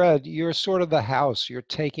vertical spread, you're sort of the house. You're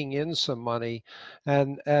taking in some money,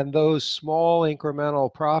 and those small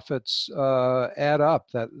incremental profits add up.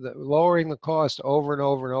 That lowering the cost over and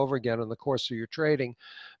over and over again in the course of your trading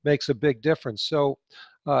makes a big difference. So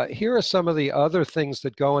here are some of the other things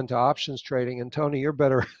that go into options trading. And Tony, you're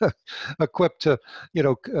better equipped to,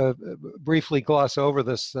 briefly gloss over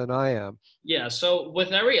this than I am. Yeah, so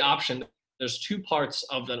with every option, there's two parts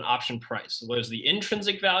of an option price. There's the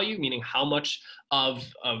intrinsic value, meaning how much of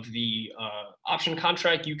the option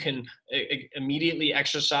contract you can immediately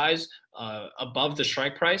exercise above the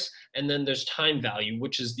strike price. And then there's time value,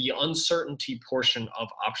 which is the uncertainty portion of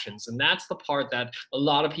options. And that's the part that a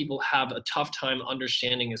lot of people have a tough time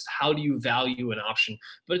understanding, is how do you value an option?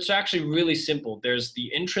 But it's actually really simple. There's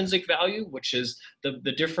the intrinsic value, which is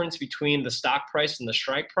the difference between the stock price and the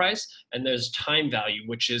strike price. And there's time value,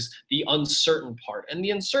 which is the uncertain part. And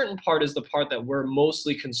the uncertain part is the part that we're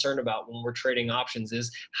mostly concerned about when we're trading options,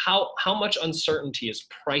 is how much uncertainty is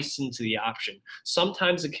priced into the option.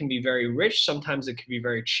 Sometimes it can be very rich, sometimes it can be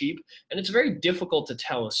very cheap, and it's very difficult to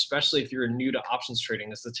tell, especially if you're new to options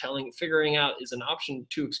trading, as to figuring out, is an option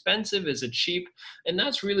too expensive, is it cheap? And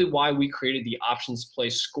that's really why we created the options play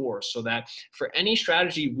score, so that for any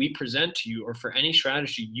strategy we present to you, or for any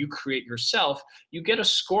strategy you create yourself, you get a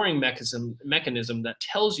scoring mechanism that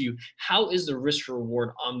tells you, how is the risk reward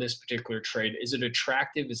on this particular trade? Is it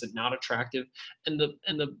attractive? Is it not attractive? And the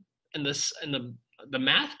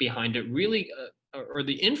math behind it really, or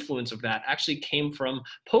the influence of that, actually came from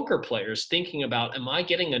poker players thinking about, am I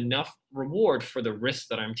getting enough reward for the risk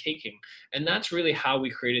that I'm taking? And that's really how we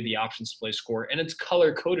created the options play score. And it's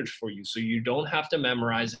color coded for you, so you don't have to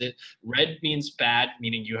memorize it. Red means bad,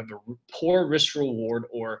 meaning you have a poor risk reward,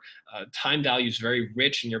 or time value is very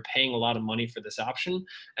rich and you're paying a lot of money for this option.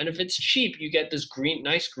 And if it's cheap, you get this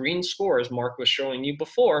nice green score, as Mark was showing you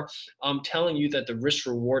before, telling you that the risk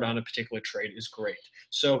reward on a particular trade is great.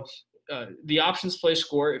 So the options play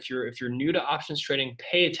score, if you're new to options trading,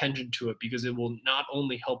 pay attention to it, because it will not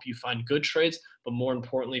only help you find good trades, but more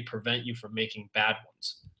importantly, prevent you from making bad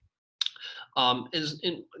ones.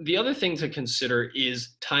 The other thing to consider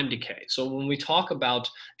is time decay. So when we talk about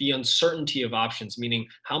the uncertainty of options, meaning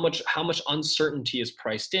how much uncertainty is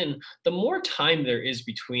priced in, the more time there is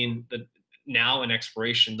between the now and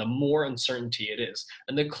expiration, the more uncertainty it is.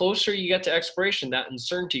 And the closer you get to expiration, that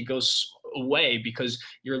uncertainty goes away, because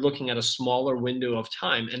you're looking at a smaller window of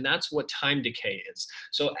time. And that's what time decay is.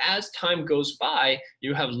 So as time goes by,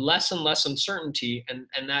 you have less and less uncertainty, and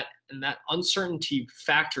that uncertainty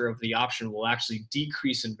factor of the option will actually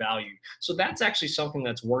decrease in value. So that's actually something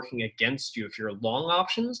that's working against you if you're long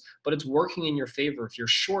options, but it's working in your favor if you're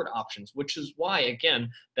short options, which is why, again,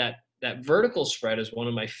 that vertical spread is one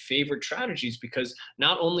of my favorite strategies, because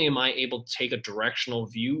not only am I able to take a directional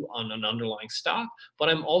view on an underlying stock, but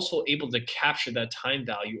I'm also able to capture that time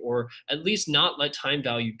value, or at least not let time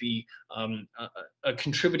value be a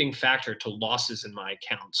contributing factor to losses in my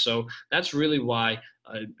account. So that's really why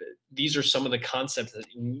These are some of the concepts that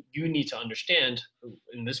you need to understand.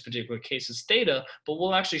 In this particular case, it's data, but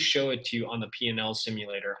we'll actually show it to you on the P&L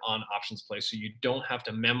simulator on Options Play, so you don't have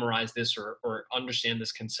to memorize this or understand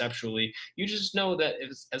this conceptually. You just know that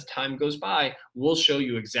as time goes by, we'll show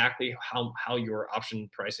you exactly how your option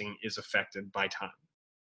pricing is affected by time.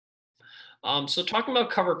 So talking about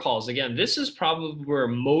cover calls, again, this is probably where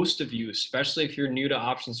most of you, especially if you're new to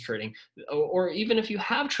options trading, or even if you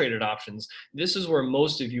have traded options, this is where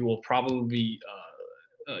most of you will probably be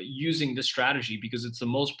using this strategy, because it's the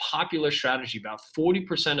most popular strategy. About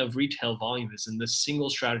 40% of retail volume is in this single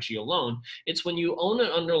strategy alone. It's when you own an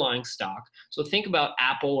underlying stock. So think about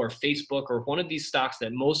Apple or Facebook or one of these stocks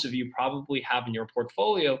that most of you probably have in your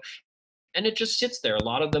portfolio, and it just sits there. A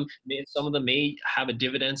lot of them, some of them may have a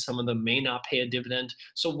dividend, some of them may not pay a dividend.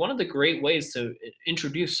 So one of the great ways to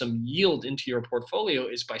introduce some yield into your portfolio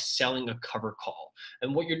is by selling a cover call.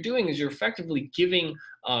 And what you're doing is you're effectively giving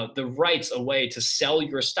the rights away to sell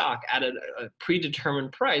your stock at a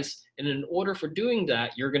predetermined price. And in order for doing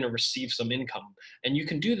that, you're going to receive some income. And you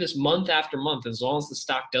can do this month after month as long as the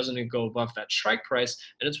stock doesn't go above that strike price.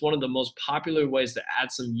 And it's one of the most popular ways to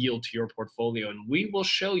add some yield to your portfolio. And we will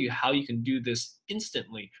show you how you can do this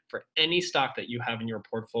instantly for any stock that you have in your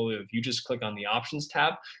portfolio. If you just click on the options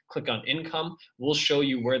tab, click on income, we'll show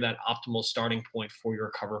you where that optimal starting point for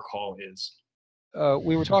your cover call is.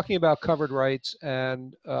 We were talking about covered rights,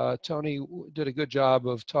 and Tony did a good job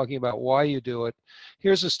of talking about why you do it.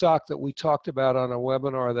 Here's a stock that we talked about on a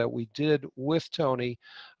webinar that we did with Tony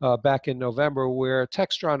back in November, where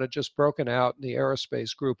Textron had just broken out in the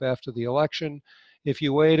aerospace group after the election. If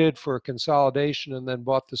you waited for consolidation and then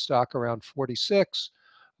bought the stock around 46,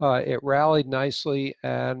 it rallied nicely,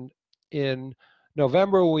 and in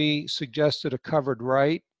November we suggested a covered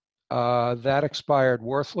right. That expired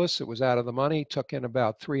worthless. It was out of the money, took in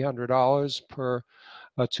about $300 per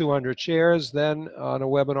 200 shares. Then on a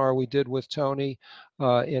webinar we did with Tony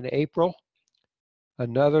in April,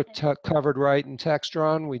 another covered right in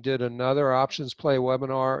Textron. We did another options play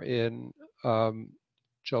webinar in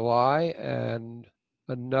July, and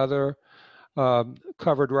another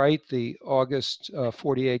covered right, the August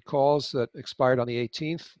 48 calls that expired on the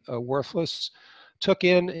 18th, worthless. Took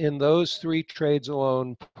in those three trades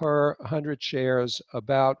alone per 100 shares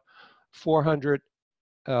about $400.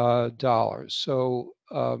 So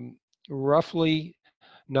roughly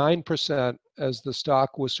 9% as the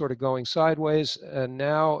stock was sort of going sideways. And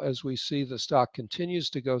now as we see the stock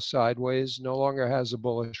continues to go sideways, no longer has a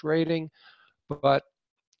bullish rating, but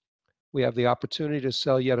we have the opportunity to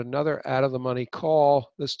sell yet another out-of-the-money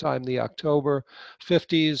call. This time the October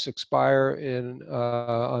 50s expire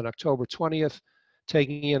on October 20th.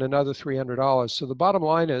 Taking in another $300. So the bottom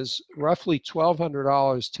line is roughly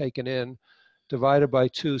 $1,200 taken in, divided by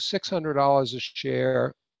 2, $600 a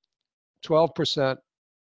share, 12%,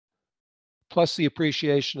 plus the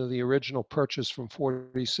appreciation of the original purchase from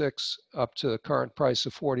 46 up to the current price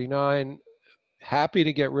of 49. Happy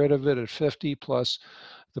to get rid of it at 50 plus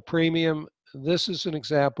the premium. This is an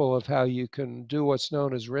example of how you can do what's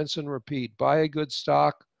known as rinse and repeat. Buy a good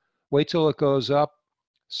stock, wait till it goes up,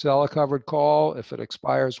 sell a covered call. If it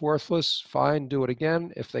expires worthless, fine, do it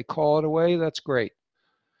again. If they call it away, that's great.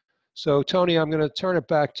 So Tony, I'm going to turn it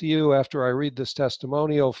back to you after I read this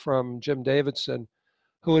testimonial from Jim Davidson,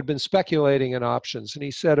 who had been speculating in options. And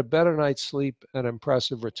he said, a better night's sleep and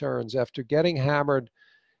impressive returns. After getting hammered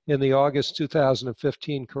in the August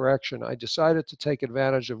 2015 correction, I decided to take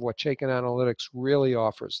advantage of what Chaikin Analytics really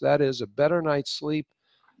offers. That is a better night's sleep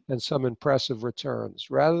and some impressive returns.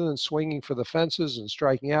 Rather than swinging for the fences and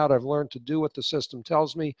striking out, I've learned to do what the system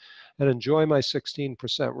tells me and enjoy my 16%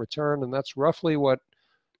 return. And that's roughly what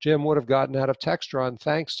Jim would have gotten out of Textron,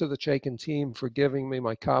 thanks to the Chaikin team for giving me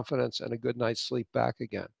my confidence and a good night's sleep back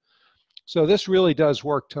again. So this really does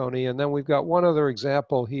work, Tony. And then we've got one other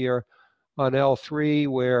example here on L3,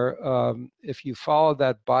 where if you follow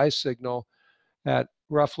that buy signal at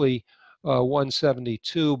roughly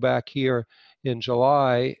 172 back here in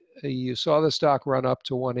July, you saw the stock run up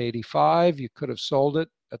to 185. You could have sold it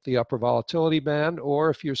at the upper volatility band, or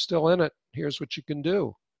if you're still in it, here's what you can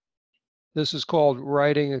do. This is called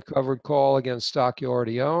writing a covered call against stock you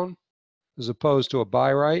already own, as opposed to a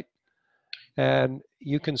buy right. And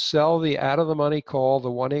you can sell the out-of-the-money call,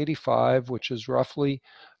 the 185, which is roughly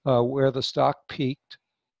where the stock peaked,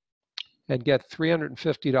 and get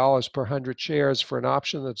 $350 per 100 shares for an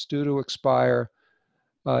option that's due to expire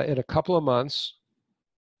in a couple of months.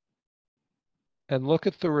 And look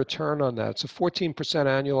at the return on that. It's a 14%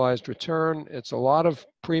 annualized return. It's a lot of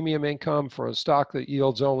premium income for a stock that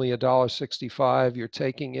yields only $1.65. You're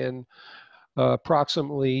taking in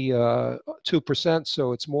approximately 2%,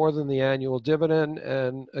 so it's more than the annual dividend.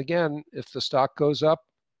 And again, if the stock goes up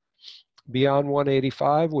beyond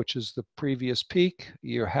 185, which is the previous peak,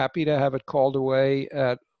 you're happy to have it called away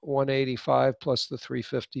at 185 plus the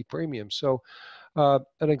 350 premium. So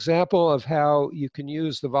an example of how you can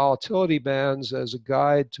use the volatility bands as a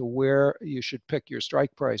guide to where you should pick your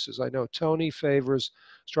strike prices. I know Tony favors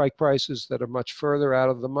strike prices that are much further out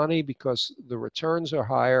of the money because the returns are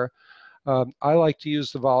higher. I like to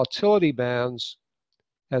use the volatility bands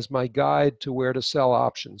as my guide to where to sell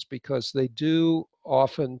options because they do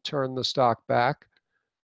often turn the stock back.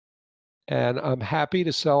 And I'm happy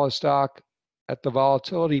to sell a stock at the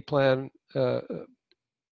volatility plan, a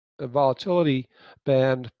volatility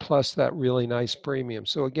band plus that really nice premium.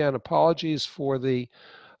 So again, apologies for the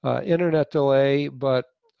internet delay, but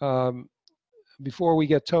before we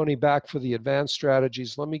get Tony back for the advanced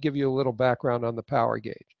strategies, let me give you a little background on the power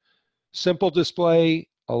gauge. Simple display,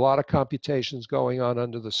 a lot of computations going on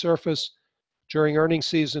under the surface. During earnings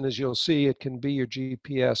season, as you'll see, it can be your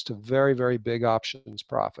GPS to very, very big options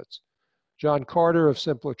profits. John Carter of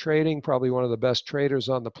Simpler Trading, probably one of the best traders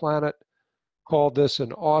on the planet, called this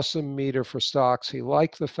an awesome meter for stocks. He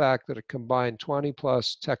liked the fact that it combined 20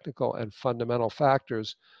 plus technical and fundamental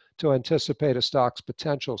factors to anticipate a stock's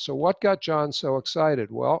potential. So what got John so excited?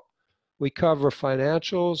 Well, we cover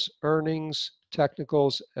financials, earnings,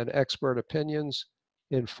 technicals, and expert opinions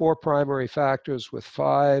in 4 primary factors with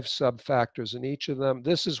 5 sub-factors in each of them.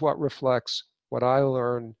 This is what reflects what I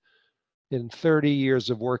learned in 30 years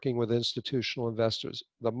of working with institutional investors.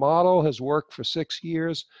 The model has worked for 6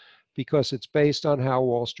 years because it's based on how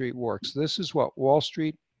Wall Street works. This is what Wall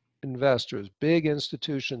Street investors, big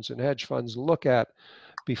institutions and hedge funds look at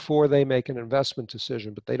before they make an investment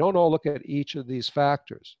decision, but they don't all look at each of these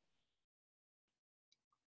factors.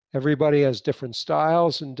 Everybody has different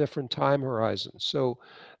styles and different time horizons. So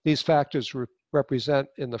these factors represent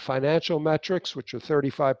in the financial metrics, which are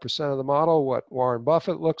 35% of the model, what Warren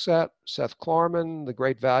Buffett looks at, Seth Klarman, the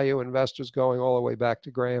great value investors going all the way back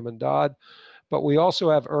to Graham and Dodd. But we also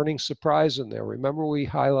have earnings surprise in there. Remember, we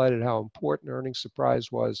highlighted how important earnings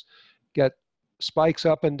surprise was. Get spikes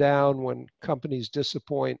up and down when companies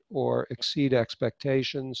disappoint or exceed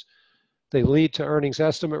expectations. They lead to earnings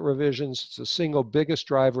estimate revisions. It's the single biggest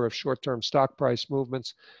driver of short-term stock price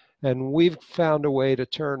movements. And we've found a way to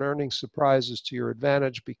turn earnings surprises to your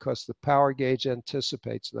advantage because the power gauge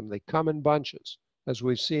anticipates them. They come in bunches, as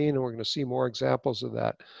we've seen, and we're going to see more examples of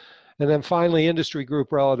that. And then finally, industry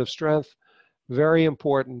group relative strength. Very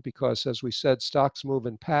important because, as we said, stocks move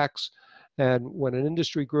in packs. And when an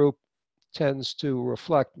industry group tends to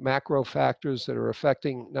reflect macro factors that are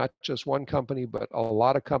affecting not just one company, but a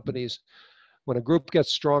lot of companies, when a group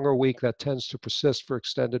gets strong or weak, that tends to persist for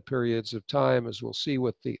extended periods of time, as we'll see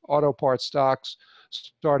with the auto parts stocks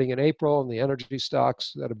starting in April and the energy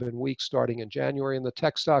stocks that have been weak starting in January and the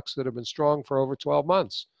tech stocks that have been strong for over 12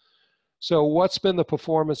 months. So what's been the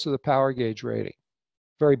performance of the power gauge rating?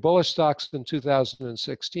 Very bullish stocks in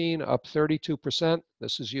 2016, up 32%.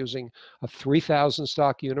 This is using a 3,000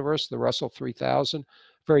 stock universe, the Russell 3000.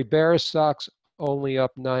 Very bearish stocks, only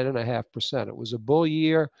up 9.5%. It was a bull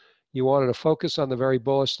year. You wanted to focus on the very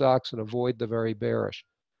bullish stocks and avoid the very bearish.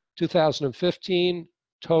 2015,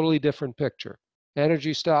 totally different picture.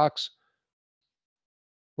 Energy stocks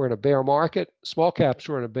were in a bear market. Small caps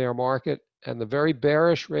were in a bear market. And the very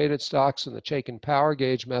bearish rated stocks in the Chaikin power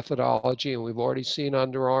gauge methodology, and we've already seen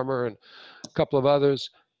Under Armour and a couple of others,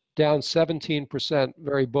 down 17%,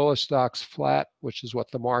 very bullish stocks flat, which is what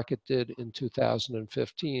the market did in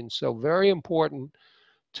 2015. So very important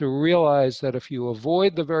to realize that if you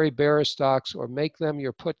avoid the very bearish stocks or make them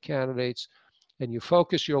your put candidates, and you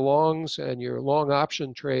focus your longs and your long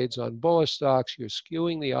option trades on bullish stocks, you're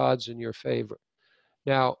skewing the odds in your favor.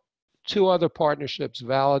 Now, 2 other partnerships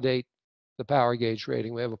validate the power gauge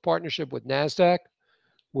rating. We have a partnership with NASDAQ,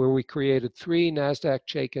 where we created 3 NASDAQ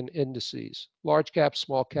Chaikin indices, large cap,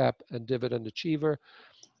 small cap, and dividend achiever.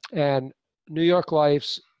 And New York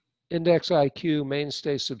Life's Index IQ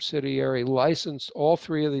mainstay subsidiary licensed all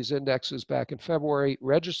 3 of these indexes back in February,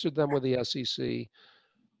 registered them with the SEC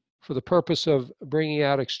for the purpose of bringing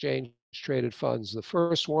out exchange traded funds. The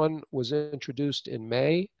first one was introduced in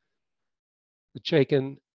May, the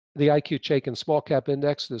IQ Chaikin Small Cap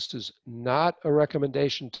Index. This is not a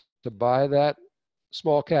recommendation to buy that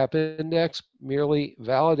small cap index, merely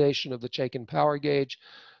validation of the Chaikin power gauge.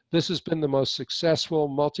 This has been the most successful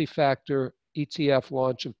multi-factor ETF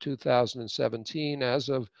launch of 2017. As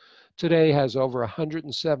of today, has over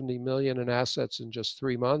 170 million in assets in just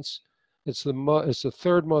 3 months. It's the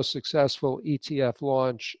third most successful ETF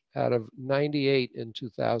launch out of 98 in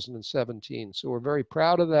 2017. So we're very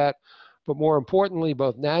proud of that. But more importantly,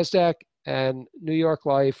 both NASDAQ and New York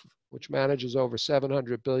Life, which manages over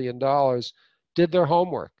 $700 billion, did their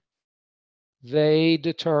homework. They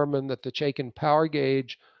determined that the Chaikin Power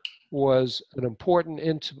Gauge was an important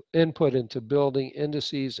input into building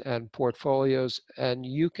indices and portfolios, and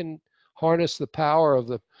you can harness the power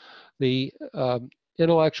of the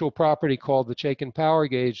intellectual property called the Chaikin Power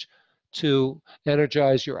Gauge to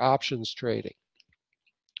energize your options trading.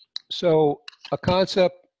 So a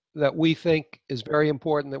concept that we think is very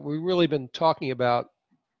important that we've really been talking about,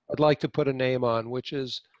 I'd like to put a name on, which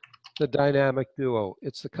is the dynamic duo.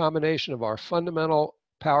 It's the combination of our fundamental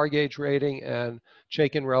power gauge rating and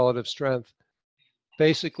Chaikin relative strength.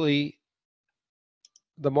 Basically,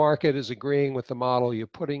 the market is agreeing with the model. You're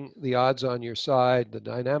putting the odds on your side. The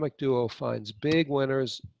dynamic duo finds big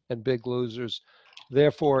winners and big losers.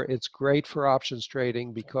 Therefore, it's great for options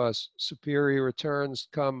trading because superior returns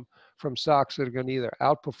come from stocks that are going to either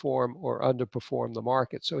outperform or underperform the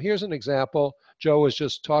market. So here's an example. Joe was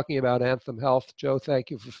just talking about Anthem Health. Joe,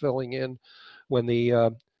 thank you for filling in when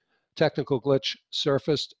the technical glitch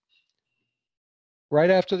surfaced. Right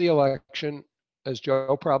after the election, as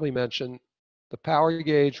Joe probably mentioned, the power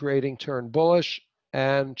gauge rating turned bullish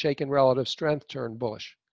and Chaikin relative strength turned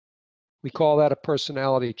bullish. We call that a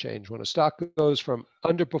personality change. When a stock goes from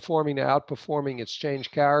underperforming to outperforming, it's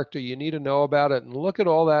changed character. You need to know about it and look at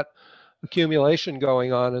all that accumulation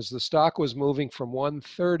going on as the stock was moving from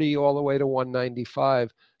 130 all the way to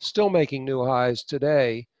 195, still making new highs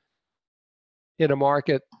today in a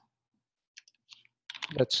market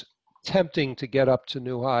that's tempting to get up to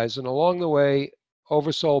new highs. And along the way,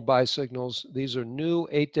 oversold buy signals. These are new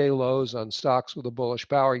 8-day lows on stocks with a bullish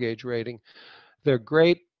power gauge rating. They're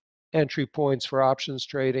great entry points for options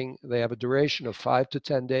trading. They have a duration of 5 to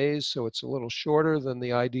 10 days, so it's a little shorter than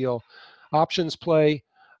the ideal options play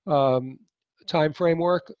time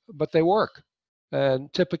framework, but they work.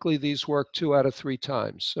 And typically these work 2 out of 3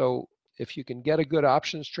 times. So if you can get a good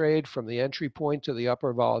options trade from the entry point to the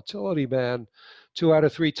upper volatility band 2 out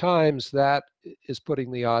of 3 times, that is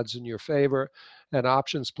putting the odds in your favor. And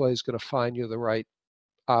options play is going to find you the right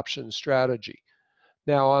option strategy.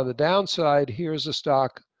 Now on the downside, here's a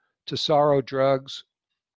stock, Tesaro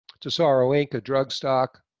Inc., a drug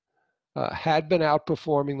stock, had been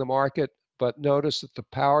outperforming the market, but notice that the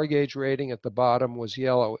power gauge rating at the bottom was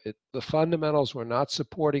yellow. The fundamentals were not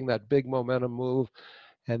supporting that big momentum move.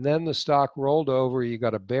 And then the stock rolled over. You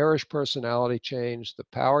got a bearish personality change. The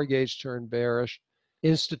power gauge turned bearish.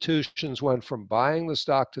 Institutions went from buying the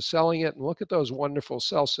stock to selling it. And look at those wonderful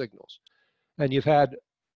sell signals. And you've had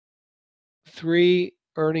 3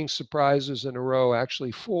 earnings surprises in a row,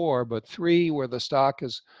 actually 4, but 3 where the stock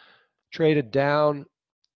is traded down,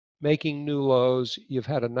 making new lows. You've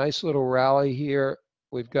had a nice little rally here.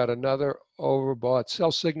 We've got another overbought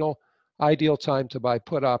sell signal, ideal time to buy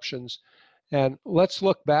put options. And let's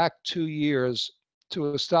look back 2 years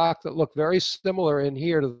to a stock that looked very similar in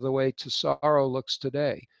here to the way Tesaro looks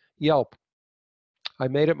today, Yelp. I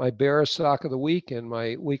made it my bearish stock of the week in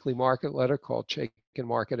my weekly market letter called Chaikin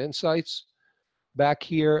Market Insights. Back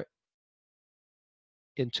here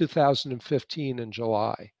in 2015 in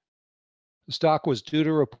July. The stock was due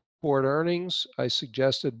to report earnings. I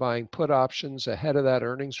suggested buying put options ahead of that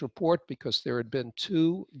earnings report because there had been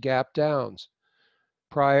 2 gap downs.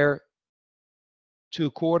 Prior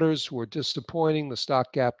 2 quarters were disappointing. The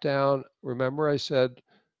stock gap down. Remember I said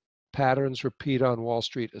patterns repeat on Wall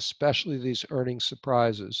Street, especially these earnings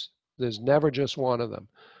surprises. There's never just one of them.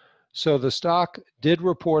 So the stock did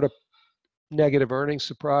report a negative earnings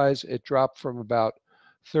surprise. It dropped from about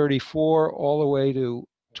 34 all the way to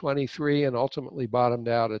 23 and ultimately bottomed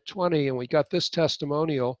out at 20. And we got this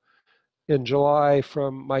testimonial in July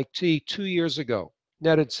from Mike T 2 years ago.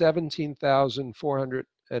 Netted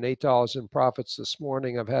 $17,408 in profits this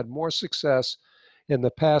morning. I've had more success in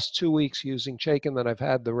the past 2 weeks using Chaikin than I've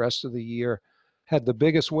had the rest of the year. Had the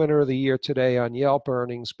biggest winner of the year today on Yelp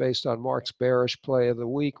earnings based on Marc's bearish play of the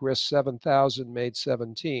week. Risked 7,000, made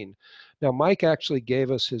 17. Now, Mike actually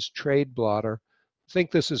gave us his trade blotter. I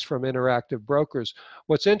think this is from Interactive Brokers.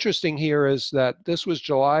 What's interesting here is that this was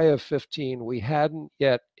July of 15. We hadn't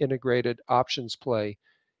yet integrated options play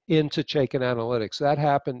into Chaikin Analytics. That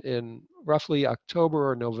happened in roughly October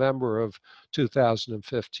or November of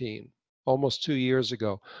 2015, almost 2 years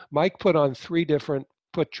ago. Mike put on 3 different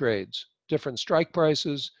put trades. Different strike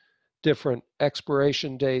prices, different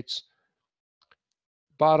expiration dates.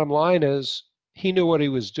 Bottom line is he knew what he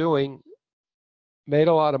was doing, made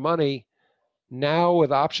a lot of money. Now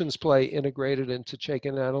with options play integrated into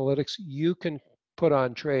Chaikin Analytics, you can put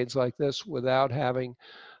on trades like this without having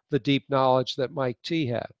the deep knowledge that Mike T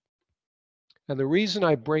had. And the reason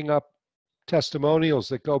I bring up testimonials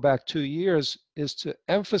that go back 2 years is to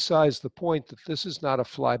emphasize the point that this is not a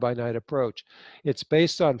fly-by-night approach. It's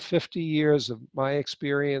based on 50 years of my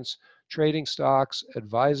experience trading stocks,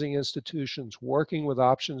 advising institutions, working with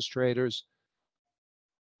options traders,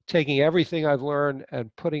 taking everything I've learned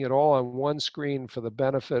and putting it all on one screen for the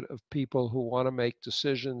benefit of people who want to make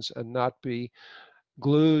decisions and not be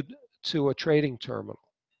glued to a trading terminal.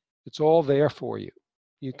 It's all there for you.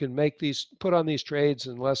 You can put on these trades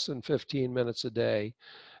in less than 15 minutes a day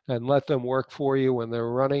and let them work for you when they're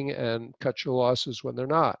running and cut your losses when they're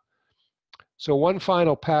not. So one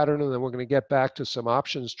final pattern, and then we're going to get back to some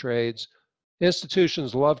options trades.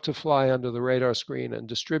 Institutions love to fly under the radar screen and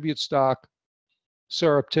distribute stock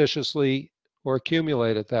surreptitiously or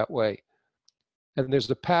accumulate it that way. And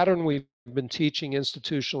there's a pattern we've been teaching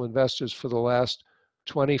institutional investors for the last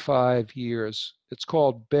 25 years. It's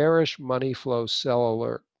called bearish money flow sell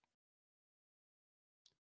alert.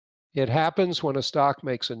 It happens when a stock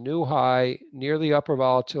makes a new high near the upper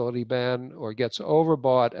volatility band or gets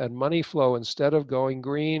overbought, and money flow, instead of going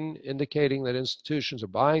green, indicating that institutions are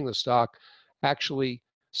buying the stock, actually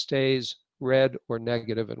stays red or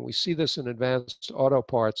negative. And we see this in advanced auto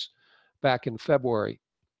parts back in February.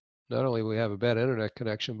 Not only do we have a bad internet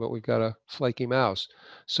connection, but we've got a flaky mouse.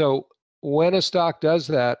 So when a stock does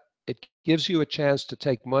that, it gives you a chance to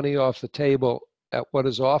take money off the table at what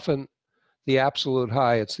is often the absolute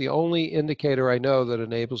high. It's the only indicator I know that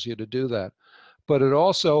enables you to do that. But it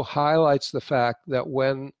also highlights the fact that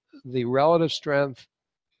when the relative strength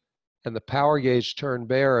and the power gauge turn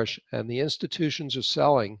bearish and the institutions are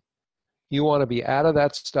selling, you want to be out of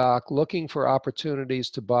that stock looking for opportunities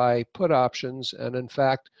to buy put options. And in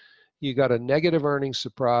fact, you got a negative earnings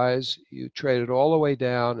surprise, you traded all the way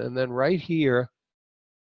down, and then right here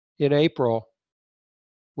in April,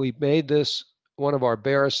 we made this one of our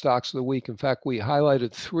bearish stocks of the week. In fact, we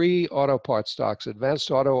highlighted 3 auto parts stocks, Advanced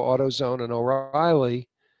Auto, AutoZone, and O'Reilly,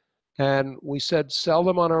 and we said sell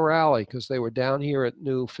them on a rally because they were down here at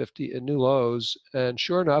new lows. And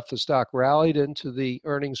sure enough, the stock rallied into the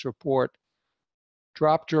earnings report,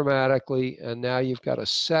 dropped dramatically, and now you've got a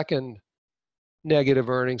second negative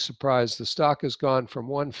earnings surprise. The stock has gone from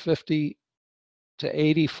 150 to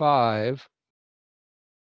 85.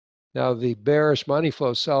 Now the bearish money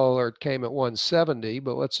flow sell alert came at 170,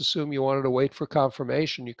 but let's assume you wanted to wait for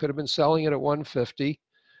confirmation. You could have been selling it at 150,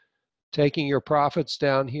 taking your profits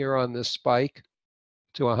down here on this spike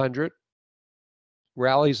to 100,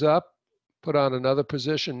 rallies up, put on another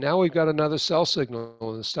position. Now we've got another sell signal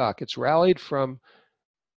in the stock. It's rallied from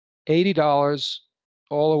 $80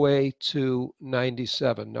 all the way to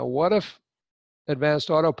 97. Now, what if Advanced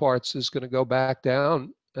Auto Parts is going to go back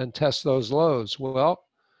down and test those lows? Well,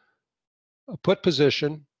 a put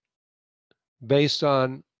position based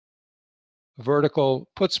on vertical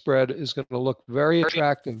put spread is going to look very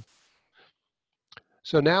attractive.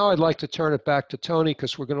 So now I'd like to turn it back to Tony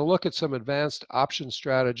because we're going to look at some advanced option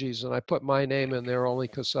strategies, and I put my name in there only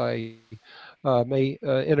because I may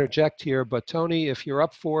interject here. But Tony, if you're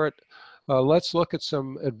up for it, let's look at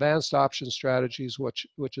some advanced option strategies, which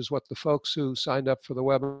is what the folks who signed up for the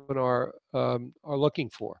webinar are looking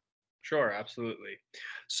for. Sure, absolutely.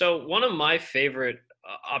 So one of my favorite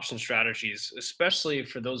option strategies, especially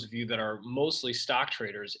for those of you that are mostly stock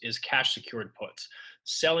traders, is cash secured puts,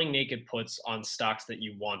 selling naked puts on stocks that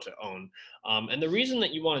you want to own. And the reason that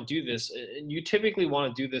you want to do this, you typically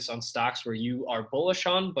want to do this on stocks where you are bullish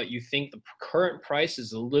on, but you think the current price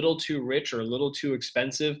is a little too rich or a little too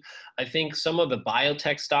expensive. I think some of the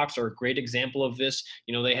biotech stocks are a great example of this.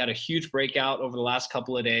 You know, they had a huge breakout over the last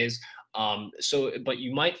couple of days. But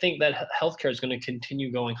you might think that healthcare is going to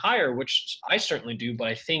continue going higher, which I certainly do, but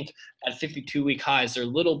I think at 52-week highs, they're a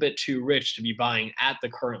little bit too rich to be buying at the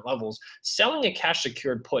current levels. Selling a cash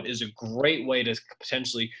secured put is a great way to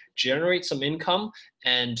potentially generate some income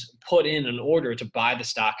and put in an order to buy the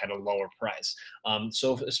stock at a lower price.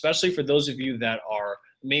 So especially for those of you that are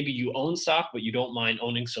maybe you own stock, but you don't mind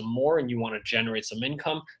owning some more and you want to generate some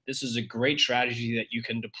income, this is a great strategy that you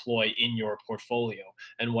can deploy in your portfolio.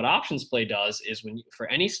 And what options play does is for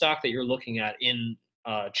any stock that you're looking at in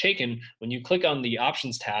Chaikin, when you click on the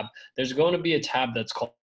options tab, there's going to be a tab that's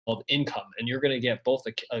called income, and you're going to get both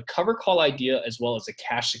a cover call idea as well as a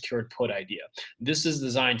cash secured put idea. This is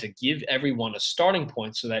designed to give everyone a starting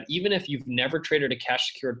point so that even if you've never traded a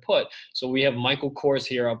cash secured put, so we have Michael Kors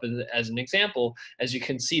here up as an example. As you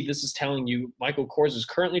can see, this is telling you Michael Kors is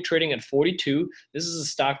currently trading at 42. This is a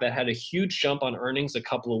stock that had a huge jump on earnings a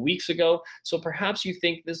couple of weeks ago. So perhaps you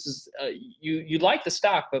think this is, you like the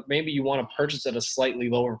stock, but maybe you want to purchase at a slightly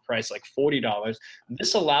lower price, like $40.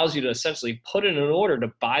 This allows you to essentially put in an order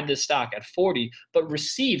to buy this stock at 40, but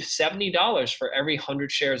receive $70 for every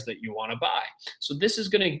 100 shares that you want to buy. So this is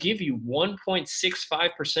going to give you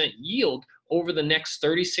 1.65% yield over the next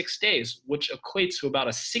 36 days, which equates to about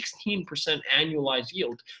a 16% annualized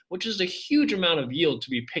yield, which is a huge amount of yield to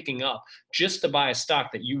be picking up just to buy a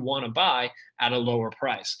stock that you want to buy at a lower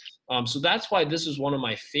price. So that's why this is one of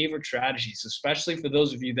my favorite strategies, especially for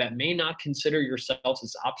those of you that may not consider yourselves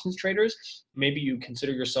as options traders. Maybe you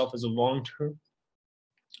consider yourself as a long-term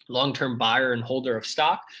buyer and holder of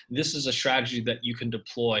stock. This is a strategy that you can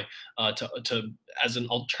deploy as an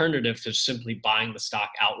alternative to simply buying the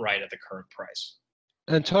stock outright at the current price.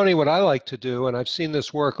 And Tony, what I like to do, and I've seen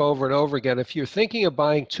this work over and over again, if you're thinking of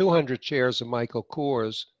buying 200 shares of Michael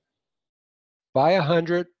Kors, buy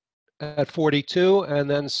 100 at 42 and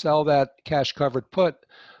then sell that cash covered put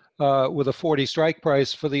with a 40 strike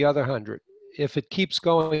price for the other 100. If it keeps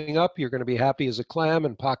going up, you're going to be happy as a clam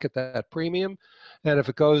and pocket that premium. And if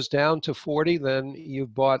it goes down to 40, then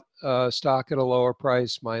you've bought stock at a lower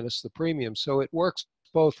price minus the premium. So it works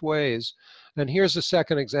both ways. And here's a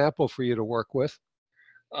second example for you to work with.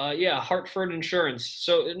 Yeah, Hartford Insurance.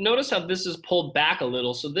 So notice how this is pulled back a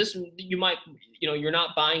little. So this, you might, you're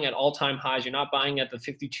not buying at all-time highs. You're not buying at the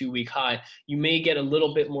 52-week high. You may get a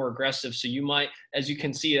little bit more aggressive. So you might, as you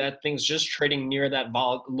can see, that thing's just trading near that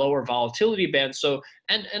lower volatility band. So,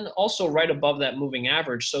 and also right above that moving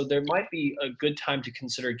average. So there might be a good time to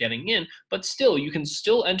consider getting in, but still, you can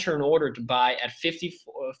still enter an order to buy at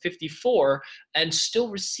 54 and still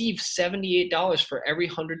receive $78 for every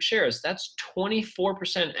 100 shares. That's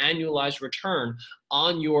 24% annualized return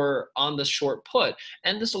on the short put.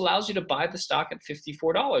 And this allows you to buy the stock at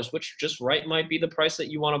 $54, which just right might be the price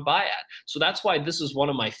that you want to buy at. So that's why this is one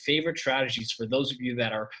of my favorite strategies for those of you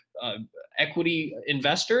that are equity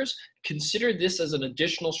investors. Consider this as an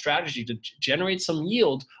additional strategy to generate some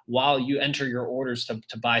yield while you enter your orders to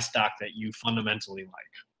buy stock that you fundamentally like.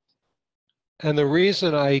 And the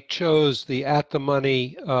reason I chose the at the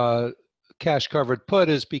money cash covered put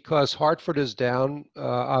is because Hartford is down,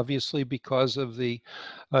 obviously because of the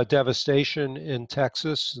devastation in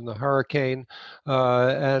Texas and the hurricane.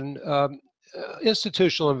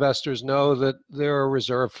 Institutional investors know that there are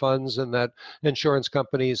reserve funds and that insurance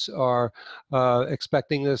companies are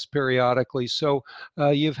expecting this periodically. So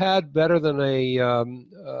you've had better than a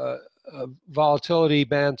volatility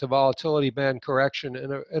band to volatility band correction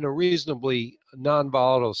in a reasonably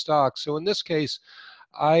non-volatile stock. So in this case,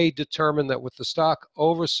 I determined that with the stock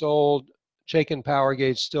oversold, Chaikin power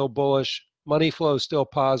gauge still bullish, money flow still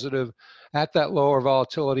positive at that lower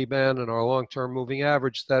volatility band and our long-term moving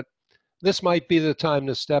average, that this might be the time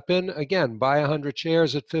to step in. Again, buy 100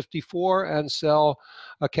 shares at 54 and sell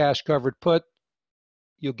a cash covered put.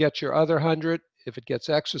 You'll get your other 100 if it gets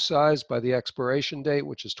exercised by the expiration date,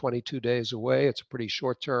 which is 22 days away. It's a pretty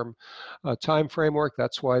short-term time framework.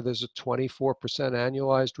 That's why there's a 24%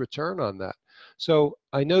 annualized return on that. So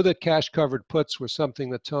I know that cash covered puts were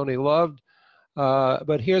something that Tony loved,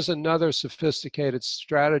 but here's another sophisticated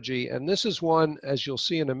strategy. And this is one, as you'll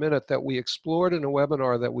see in a minute, that we explored in a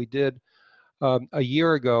webinar that we did a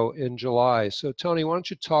year ago in July. So Tony, why don't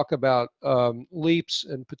you talk about leaps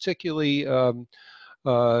and particularly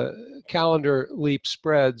calendar leap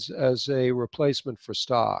spreads as a replacement for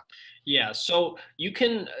stock? Yeah, so you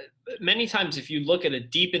can, many times if you look at a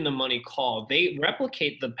deep in the money call, they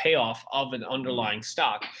replicate the payoff of an underlying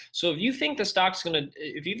stock. So if you think a stock's gonna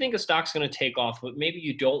take off, but maybe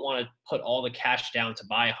you don't want to put all the cash down to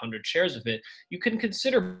buy 100 shares of it, you can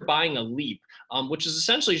consider buying a leap, which is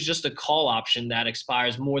essentially just a call option that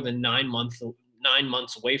expires more than 9 months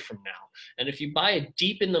away from now. And if you buy a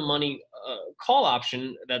deep in the money call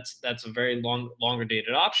option, that's a very longer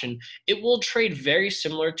dated option, it will trade very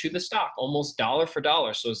similar to the stock, almost dollar for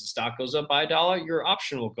dollar. So as the stock goes up by $1, your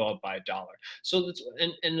option will go up by $1. So that's,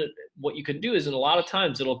 and what you can do is, in a lot of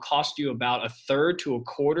times, it'll cost you about a third to a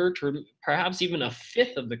quarter to perhaps even a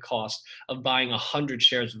fifth of the cost of buying 100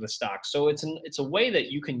 shares of the stock. So it's a way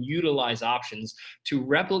that you can utilize options to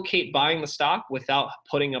replicate buying the stock without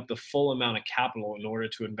putting up the full amount of capital in order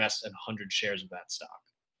to invest in 100 shares of that stock.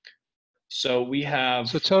 So we have.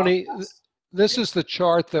 So Tony, This is the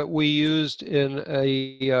chart that we used in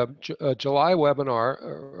a July webinar,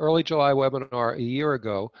 early July webinar a year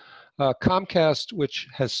ago. Comcast, which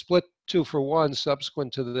has split 2-for-1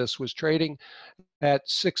 subsequent to this, was trading at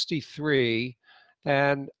 63.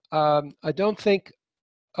 And I don't think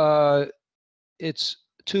it's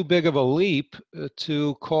too big of a leap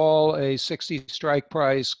to call a 60 strike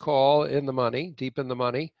price call in the money, deep in the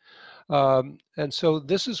money. And so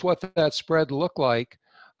this is what that spread looked like.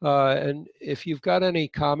 And if you've got any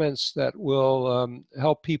comments that will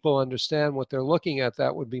help people understand what they're looking at,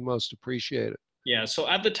 that would be most appreciated. Yeah, so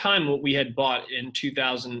at the time, what we had bought in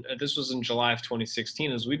 2000, this was in July of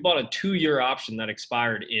 2016, is we bought a 2-year option that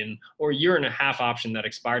expired in, or a 1.5-year option that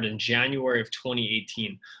expired in January of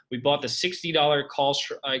 2018. We bought the $60 call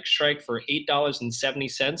strike for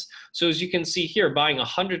 $8.70. So as you can see here, buying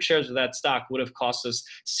 100 shares of that stock would have cost us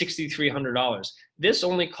 $6,300. This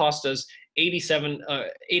only cost us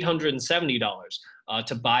 $870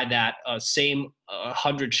 to buy that same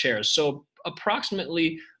 100 shares. So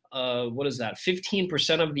approximately what is that?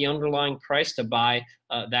 15% of the underlying price to buy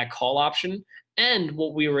that call option. And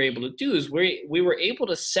what we were able to do is we were able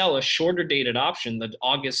to sell a shorter dated option, the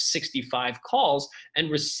August 65 calls,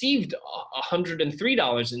 and received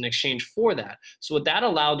 $103 in exchange for that. So what that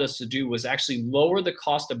allowed us to do was actually lower the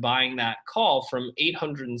cost of buying that call from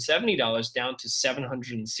 $870 down to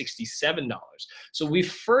 $767. So we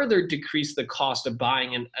further decreased the cost of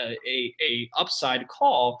buying a upside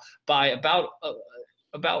call by about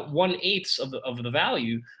 1/8 of the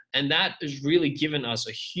value, and that has really given us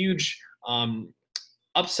a huge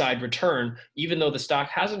upside return, even though the stock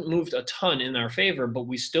hasn't moved a ton in our favor, but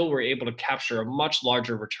we still were able to capture a much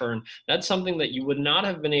larger return. That's something that you would not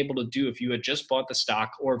have been able to do if you had just bought the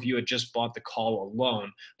stock or if you had just bought the call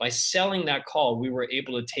alone. By selling that call, we were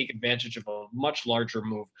able to take advantage of a much larger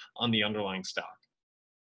move on the underlying stock.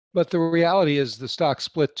 But the reality is the stock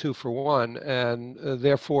split 2-for-1, and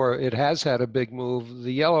therefore it has had a big move.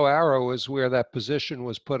 The yellow arrow is where that position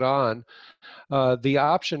was put on. The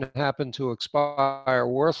option happened to expire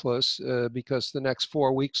worthless because the next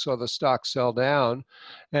 4 weeks saw the stock sell down.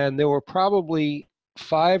 And there were probably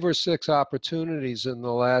 5 or 6 opportunities in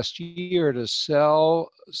the last year to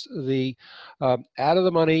sell the out of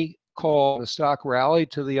the money call. The stock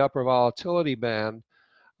rallied to the upper volatility band,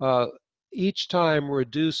 each time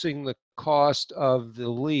reducing the cost of the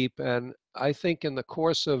leap. And I think in the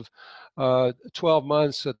course of 12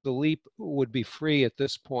 months that the leap would be free at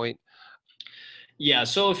this point. Yeah,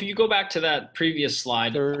 so if you go back to that previous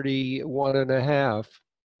slide. 31.5.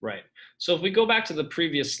 Right. So if we go back to the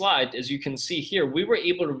previous slide, as you can see here, we were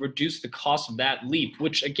able to reduce the cost of that leap,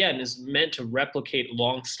 which again is meant to replicate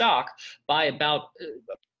long stock by about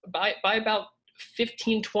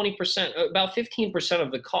 15-20%, about 15%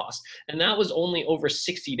 of the cost, and that was only over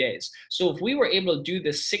 60 days. So if we were able to do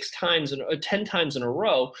this 6 times or 10 times in a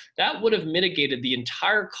row, that would have mitigated the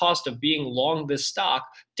entire cost of being long this stock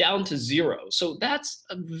down to 0. So that's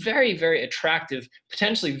a very, very attractive,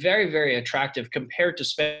 potentially very, very attractive compared to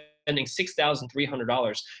spending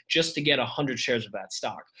 $6,300 just to get 100 shares of that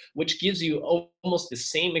stock, which gives you almost the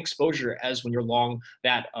same exposure as when you're long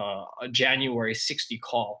that January 60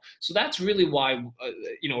 call. So that's really why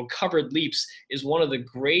covered leaps is one of the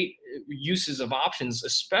great uses of options,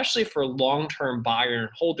 especially for long-term buyer and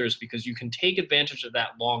holders, because you can take advantage of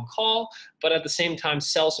that long call, but at the same time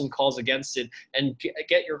sell some calls against it and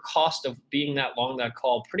get your cost of being that long that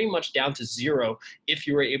call pretty much down to 0 if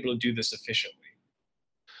you were able to do this efficiently.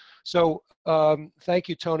 So thank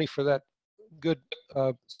you, Tony, for that good,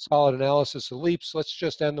 solid analysis of leaps. Let's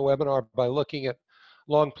just end the webinar by looking at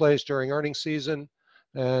long plays during earnings season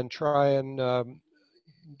and try and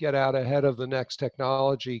get out ahead of the next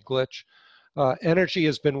technology glitch. Energy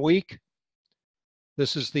has been weak.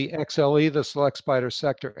 This is the XLE, the Select Spider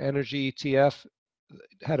Sector Energy ETF.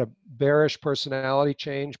 Had a bearish personality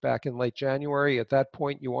change back in late January. At that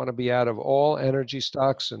point, you want to be out of all energy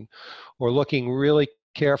stocks or looking really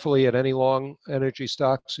carefully at any long energy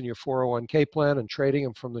stocks in your 401k plan and trading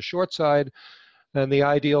them from the short side. And the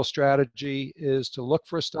ideal strategy is to look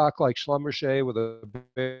for a stock like Schlumberger with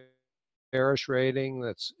a bearish rating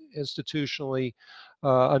that's institutionally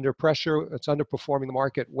under pressure, it's underperforming the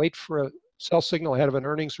market. Wait for a sell signal ahead of an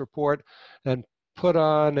earnings report and put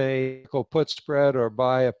on a put spread or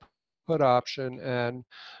buy a put option. And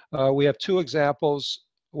we have 2 examples.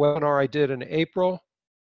 Webinar I did in April,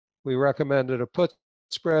 we recommended a put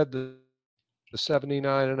spread, the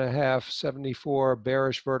 79.5, 74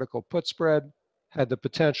 bearish vertical put spread, had the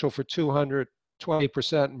potential for 220%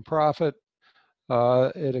 in profit.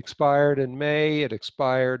 It expired in May. It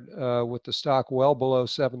expired with the stock well below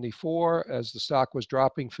 74 as the stock was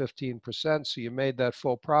dropping 15%. So you made that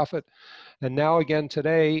full profit. And now again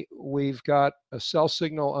today, we've got a sell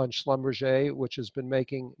signal on Schlumberger, which has been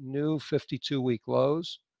making new 52-week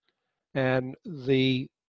lows. And the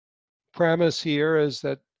premise here is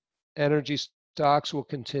that energy stocks will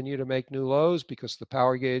continue to make new lows because the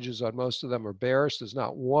power gauges on most of them are bearish. There's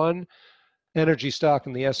not one energy stock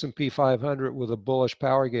in the S&P 500 with a bullish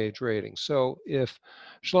power gauge rating. So if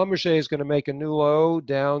Schlumberger is going to make a new low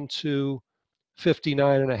down to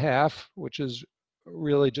 59.5, which is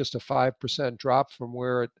really just a 5% drop from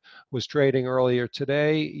where it was trading earlier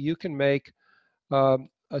today, you can make a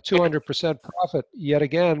 200% profit yet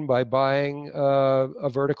again by buying a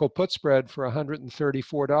vertical put spread for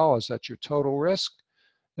 $134. That's your total risk.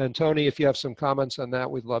 And Tony, if you have some comments on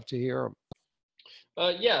that, we'd love to hear them.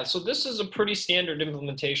 Yeah, so this is a pretty standard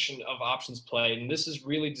implementation of options play, and this is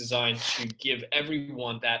really designed to give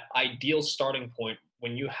everyone that ideal starting point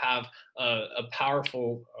when you have a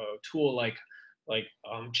powerful tool like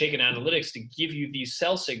Chaikin Analytics to give you these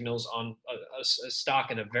sell signals on a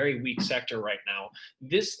stock in a very weak sector right now.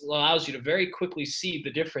 This allows you to very quickly see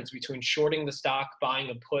the difference between shorting the stock, buying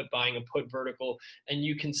a put vertical, and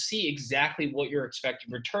you can see exactly what your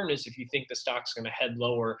expected return is if you think the stock's going to head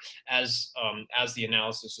lower as the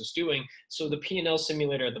analysis is doing. So the P&L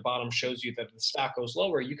simulator at the bottom shows you that if the stock goes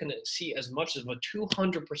lower, you can see as much as a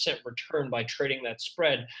 200% return by trading that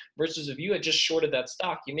spread, versus if you had just shorted that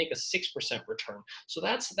stock, you make a 6% return. So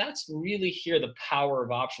that's really here the power of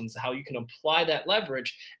options, how you can apply that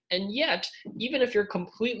leverage. And yet, even if you're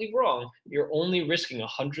completely wrong, you're only risking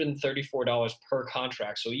 $134 per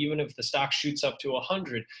contract. So even if the stock shoots up to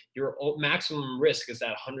 100, your maximum risk is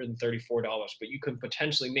at $134, but you could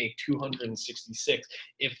potentially make 266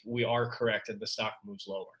 if we are correct and the stock moves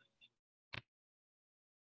lower.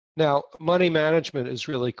 Now, money management is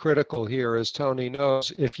really critical here, as Tony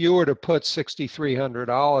knows. If you were to put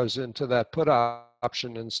 $6,300 into that put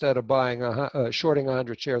option instead of buying shorting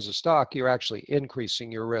 100 shares of stock, you're actually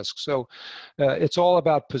increasing your risk. So it's all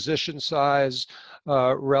about position size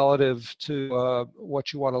relative to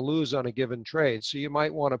what you want to lose on a given trade. So you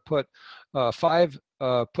might want to put 5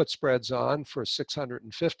 put spreads on for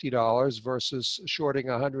 $650 versus shorting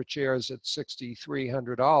 100 shares at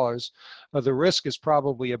 $6,300. The risk is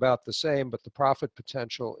probably about the same, but the profit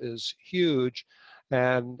potential is huge,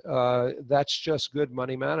 and that's just good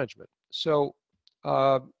money management. So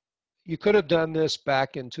you could have done this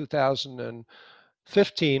back in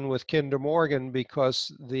 2015 with Kinder Morgan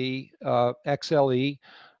because the XLE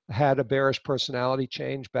had a bearish personality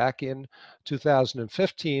change back in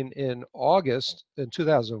 2015 in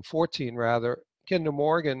 2014 rather. Kinder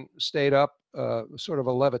Morgan stayed up sort of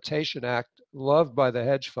a levitation act loved by the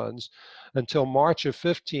hedge funds until March of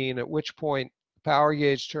 15, at which point power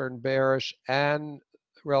gauge turned bearish and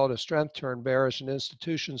relative strength turned bearish and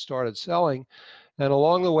institutions started selling. And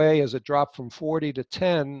along the way, as it dropped from 40 to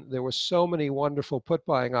 10, there were so many wonderful put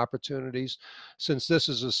buying opportunities. Since this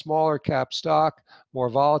is a smaller cap stock, more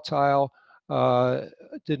volatile,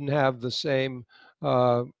 didn't have the same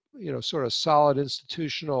sort of solid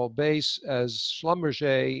institutional base as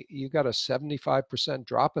Schlumberger, you got a 75%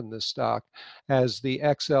 drop in this stock as the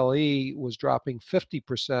XLE was dropping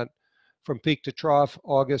 50% from peak to trough,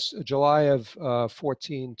 July of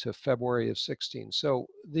 14 to February of 16. So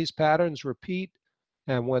these patterns repeat,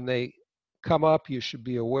 and when they come up, you should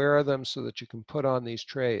be aware of them so that you can put on these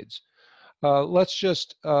trades. Let's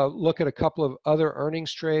just look at a couple of other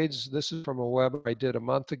earnings trades. This is from a webinar I did a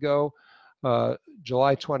month ago,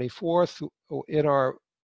 July 24th. In our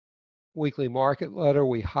weekly market letter,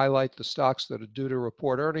 we highlight the stocks that are due to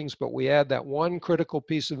report earnings, but we add that one critical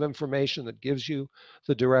piece of information that gives you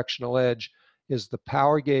the directional edge. Is the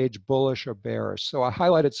power gauge bullish or bearish? So I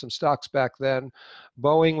highlighted some stocks back then.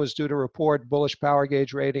 Boeing was due to report bullish power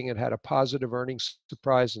gauge rating. It had a positive earnings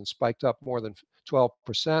surprise and spiked up more than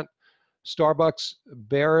 12%. Starbucks,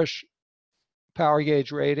 bearish power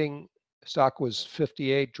gauge rating. Stock was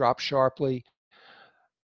 58, dropped sharply.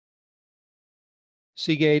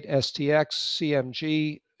 Seagate, STX,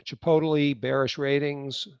 CMG, Chipotle, bearish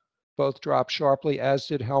ratings, both dropped sharply, as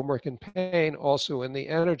did Helmerich and Payne, also in the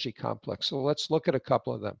energy complex. So let's look at a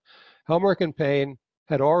couple of them. Helmerich and Payne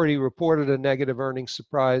had already reported a negative earnings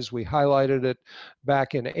surprise. We highlighted it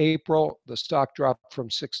back in April. The stock dropped from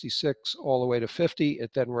 66 all the way to 50. It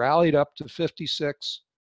then rallied up to 56.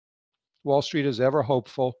 Wall Street is ever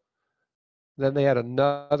hopeful. Then they had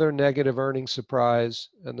another negative earnings surprise,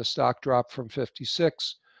 and the stock dropped from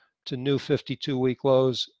 56 to new 52-week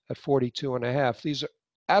lows at 42.5. These are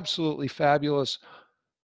absolutely fabulous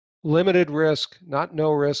limited risk, not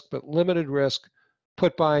no risk, but limited risk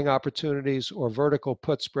put buying opportunities or vertical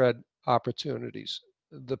put spread opportunities.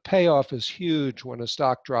 The payoff is huge when a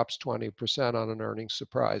stock drops 20% on an earnings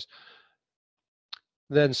surprise.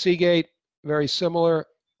 Then Seagate, very similar,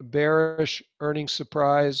 bearish earnings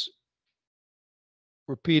surprise,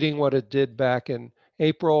 repeating what it did back in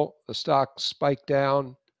April. The stock spiked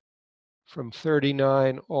down from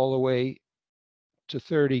 39 all the way to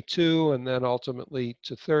 32 and then ultimately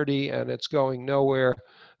to 30, and it's going nowhere.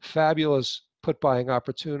 Fabulous put buying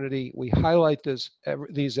opportunity. We highlight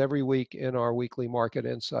these every week in our weekly market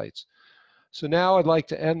insights. So now I'd like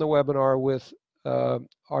to end the webinar with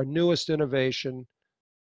our newest innovation.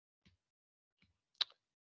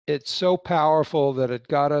 It's so powerful that it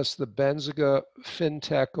got us the Eventㅡor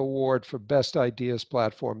FinTech Award for Best Ideas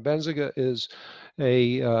Platform. Eventㅡor is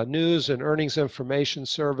a news and earnings information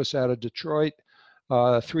service out of Detroit.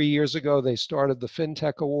 3 years ago, they started the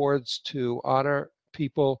FinTech Awards to honor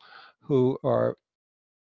people who are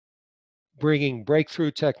bringing breakthrough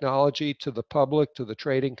technology to the public, to the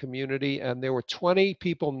trading community, and there were 20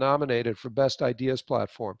 people nominated for Best Ideas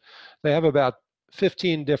Platform. They have about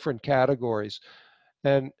 15 different categories.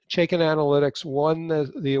 And Chaikin Analytics won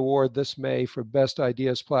the award this May for Best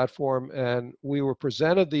Ideas Platform, and we were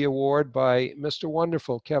presented the award by Mr.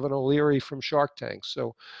 Wonderful, Kevin O'Leary from Shark Tank.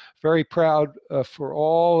 So very proud for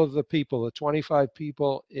all of the people, the 25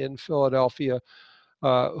 people in Philadelphia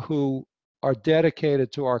who are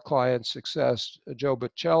dedicated to our client success. Joe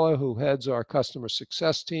Bicella, who heads our customer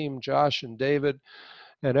success team, Josh and David,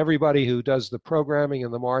 and everybody who does the programming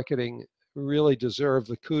and the marketing really deserve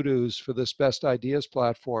the kudos for this Best Ideas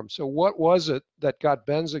Platform. So what was it that got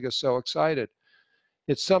Eventㅡor so excited?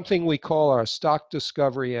 It's something we call our stock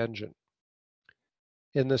discovery engine.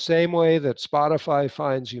 In the same way that Spotify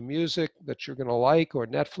finds you music that you're going to like, or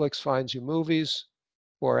Netflix finds you movies,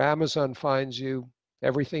 or Amazon finds you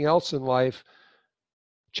everything else in life,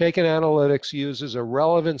 Chaikin Analytics uses a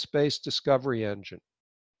relevance-based discovery engine.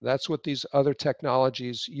 That's what these other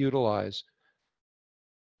technologies utilize.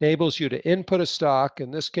 Enables you to input a stock. In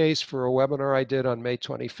this case, for a webinar I did on May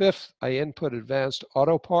 25th, I input Advanced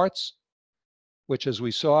Auto Parts, which, as we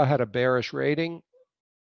saw, had a bearish rating,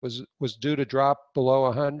 was due to drop below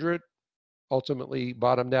 100, ultimately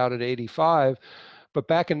bottomed out at 85. But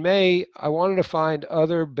back in May, I wanted to find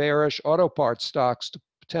other bearish auto parts stocks to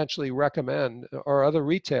potentially recommend, or other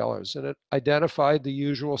retailers, and it identified the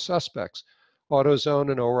usual suspects. AutoZone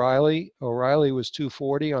and O'Reilly. O'Reilly was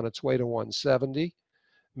 240 on its way to 170.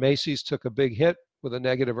 Macy's took a big hit with a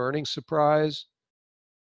negative earnings surprise,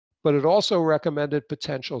 but it also recommended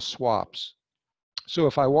potential swaps. So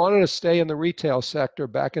if I wanted to stay in the retail sector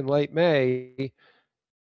back in late May,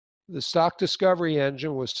 the stock discovery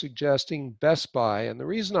engine was suggesting Best Buy. And the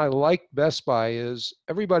reason I liked Best Buy is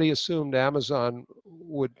everybody assumed Amazon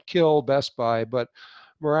would kill Best Buy, but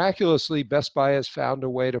miraculously, Best Buy has found a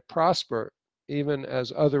way to prosper even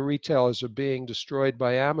as other retailers are being destroyed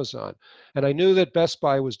by Amazon. And I knew that Best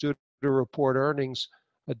Buy was due to report earnings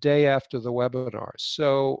a day after the webinar.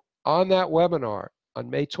 So on that webinar on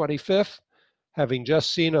May 25th, having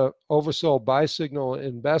just seen an oversold buy signal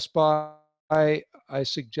in Best Buy, I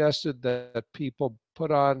suggested that people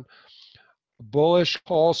put on a bullish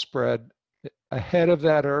call spread ahead of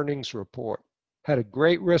that earnings report. Had a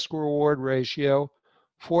great risk-reward ratio.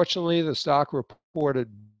 Fortunately, the stock reported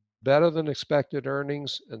better than expected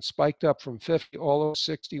earnings and spiked up from 50 all the way to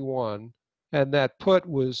 61. And that put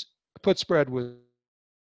spread was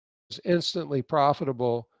instantly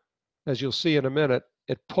profitable, as you'll see in a minute.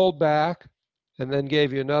 It pulled back and then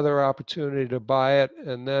gave you another opportunity to buy it.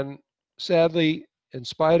 And then, sadly, in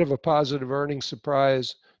spite of a positive earnings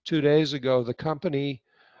surprise 2 days ago, the company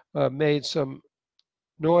made some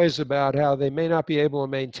noise about how they may not be able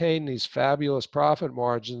to maintain these fabulous profit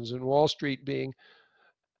margins, and Wall Street, being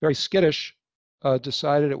very skittish,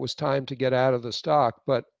 decided it was time to get out of the stock.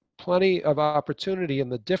 But plenty of opportunity,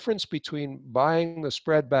 and the difference between buying the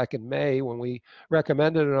spread back in May when we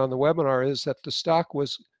recommended it on the webinar is that the stock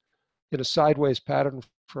was in a sideways pattern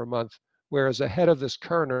for a month, whereas ahead of this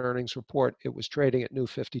current earnings report, it was trading at new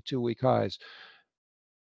 52-week highs.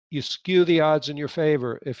 You skew the odds in your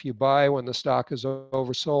favor if you buy when the stock is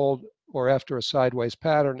oversold or after a sideways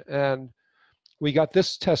pattern. And we got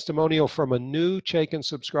this testimonial from a new Chaikin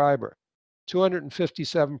subscriber,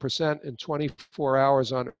 257% in 24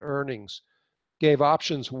 hours on earnings. Gave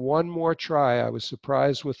options one more try. I was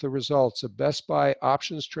surprised with the results. A Best Buy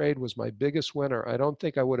options trade was my biggest winner. I don't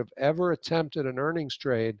think I would have ever attempted an earnings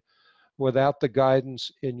trade without the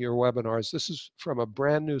guidance in your webinars. This is from a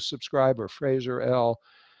brand new subscriber, Fraser L.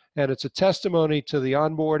 And it's a testimony to the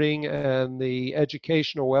onboarding and the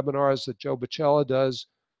educational webinars that Joe Bicella does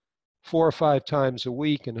 4 or 5 times a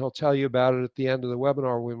week, and he'll tell you about it at the end of the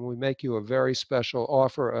webinar when we make you a very special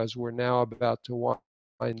offer, as we're now about to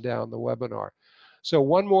wind down the webinar. So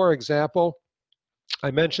one more example. I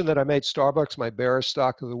mentioned that I made Starbucks my bearish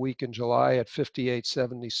stock of the week in July at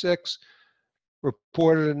 58.76,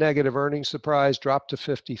 reported a negative earnings surprise, dropped to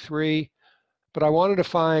 53, but I wanted to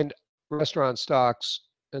find restaurant stocks,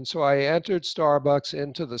 and so I entered Starbucks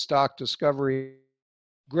into the stock discovery.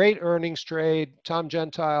 Great earnings trade. Tom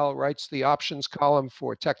Gentile writes the options column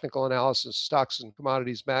for Technical Analysis Stocks and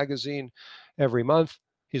Commodities magazine every month.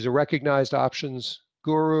 He's a recognized options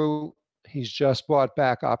guru. He's just bought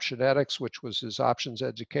back Optionetics, which was his options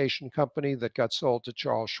education company that got sold to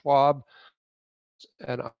Charles Schwab,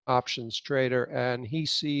 an options trader. And he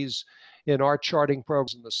sees in our charting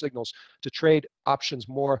programs and the signals to trade options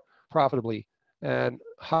more profitably. And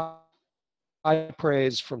high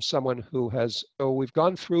praise from someone who has, so we've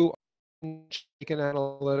gone through Chaikin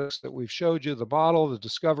analytics that we've showed you, the model, the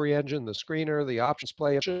discovery engine, the screener, the options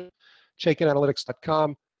play,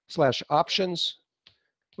 chaikinanalytics.com/options.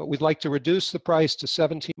 But we'd like to reduce the price to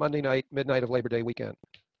 17 Monday night, midnight of Labor Day weekend.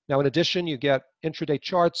 Now, in addition, you get intraday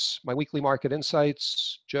charts, my weekly market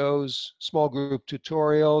insights, Joe's small group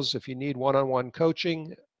tutorials. If you need one-on-one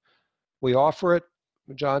coaching, we offer it.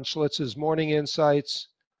 John Schlitz's morning insights.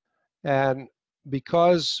 And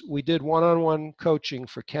because we did one-on-one coaching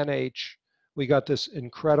for Ken H., we got this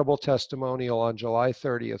incredible testimonial on July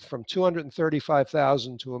 30th from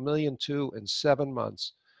 235,000 to 1.2 million in 7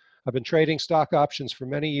 months. I've been trading stock options for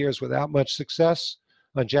many years without much success.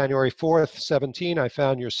 On January 4th, 17, I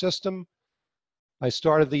found your system. I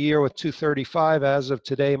started the year with 235. As of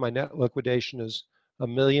today, my net liquidation is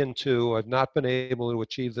 1.2 million. I've not been able to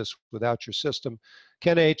achieve this without your system.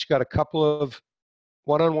 Ken H. got a couple of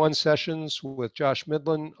one-on-one sessions with Josh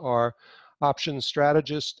Midland, our options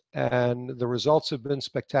strategist, and the results have been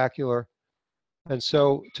spectacular. And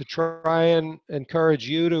so to try and encourage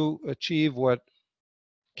you to achieve what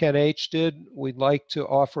Ken H. did, we'd like to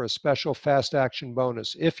offer a special fast action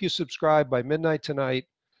bonus. If you subscribe by midnight tonight,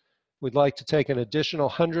 we'd like to take an additional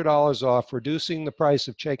 $100 off, reducing the price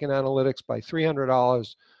of Chaikin Analytics by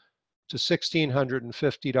 $300 to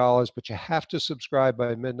 $1,650, but you have to subscribe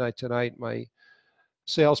by midnight tonight. My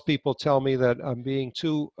salespeople tell me that I'm being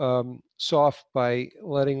too soft by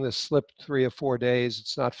letting this slip 3 or 4 days.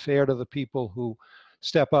 It's not fair to the people who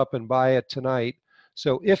step up and buy it tonight.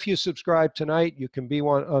 So if you subscribe tonight, you can be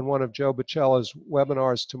on one of Joe Bicella's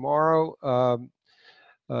webinars tomorrow.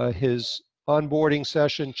 His onboarding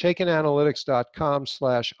session,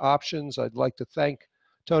 chaikinanalytics.com/options. I'd like to thank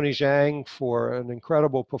Tony Zhang for an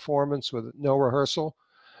incredible performance with no rehearsal,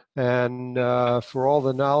 and for all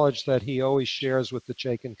the knowledge that he always shares with the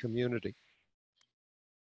Chaikin community.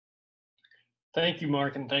 Thank you,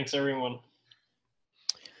 Mark, and thanks, everyone.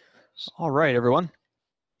 All right, everyone.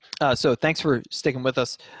 So thanks for sticking with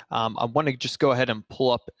us. I want to just go ahead and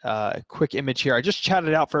pull up a quick image here. I just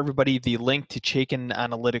chatted out for everybody the link to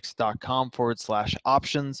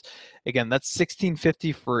chaikinanalytics.com/options. Again, that's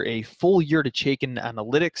 $1,650 for a full year to Chaikin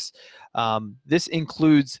Analytics. This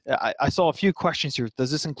includes, I saw a few questions here.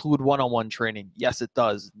 Does this include one-on-one training? Yes, it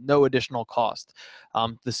does. No additional cost.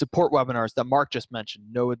 The support webinars that Mark just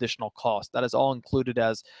mentioned, no additional cost. That is all included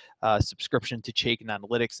as a subscription to Chaikin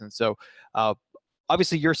Analytics. And so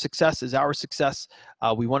obviously, your success is our success.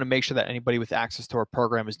 We want to make sure that anybody with access to our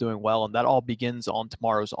program is doing well, and that all begins on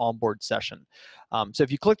tomorrow's onboard session. So if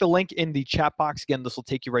you click the link in the chat box, again, this will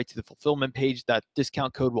take you right to the fulfillment page. That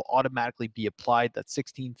discount code will automatically be applied. That's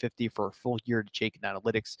 $1,650 for a full year to Chaikin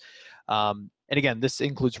Analytics. And again, this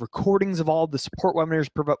includes recordings of all the support webinars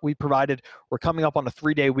we provided. We're coming up on a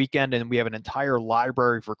 3-day weekend, and we have an entire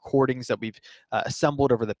library of recordings that we've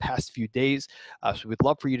assembled over the past few days. So we'd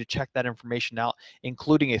love for you to check that information out,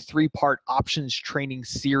 including a 3-part options training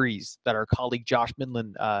series that our colleague Josh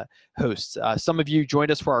Midland hosts. Some of you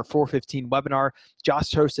joined us for our 4:15 webinar.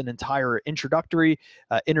 Josh hosts an entire introductory,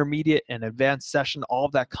 intermediate, and advanced session. All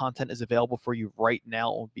of that content is available for you right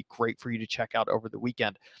now. It would be great for you to check out over the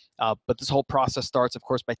weekend. But this whole process starts, of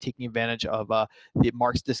course, by taking advantage of the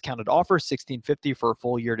Marc's discounted offer, $1,650 for a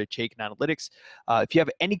full year to Chaikin Analytics. If you have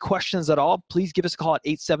any questions at all, please give us a call at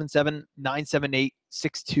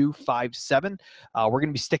 877-978-6257. We're going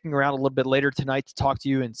to be sticking around a little bit later tonight to talk to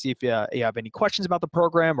you and see if you have any questions about the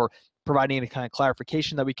program or providing any kind of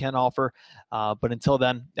clarification that we can offer. But until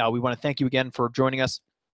then, we want to thank you again for joining us.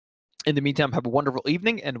 In the meantime, have a wonderful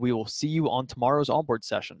evening, and we will see you on tomorrow's onboard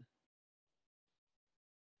session.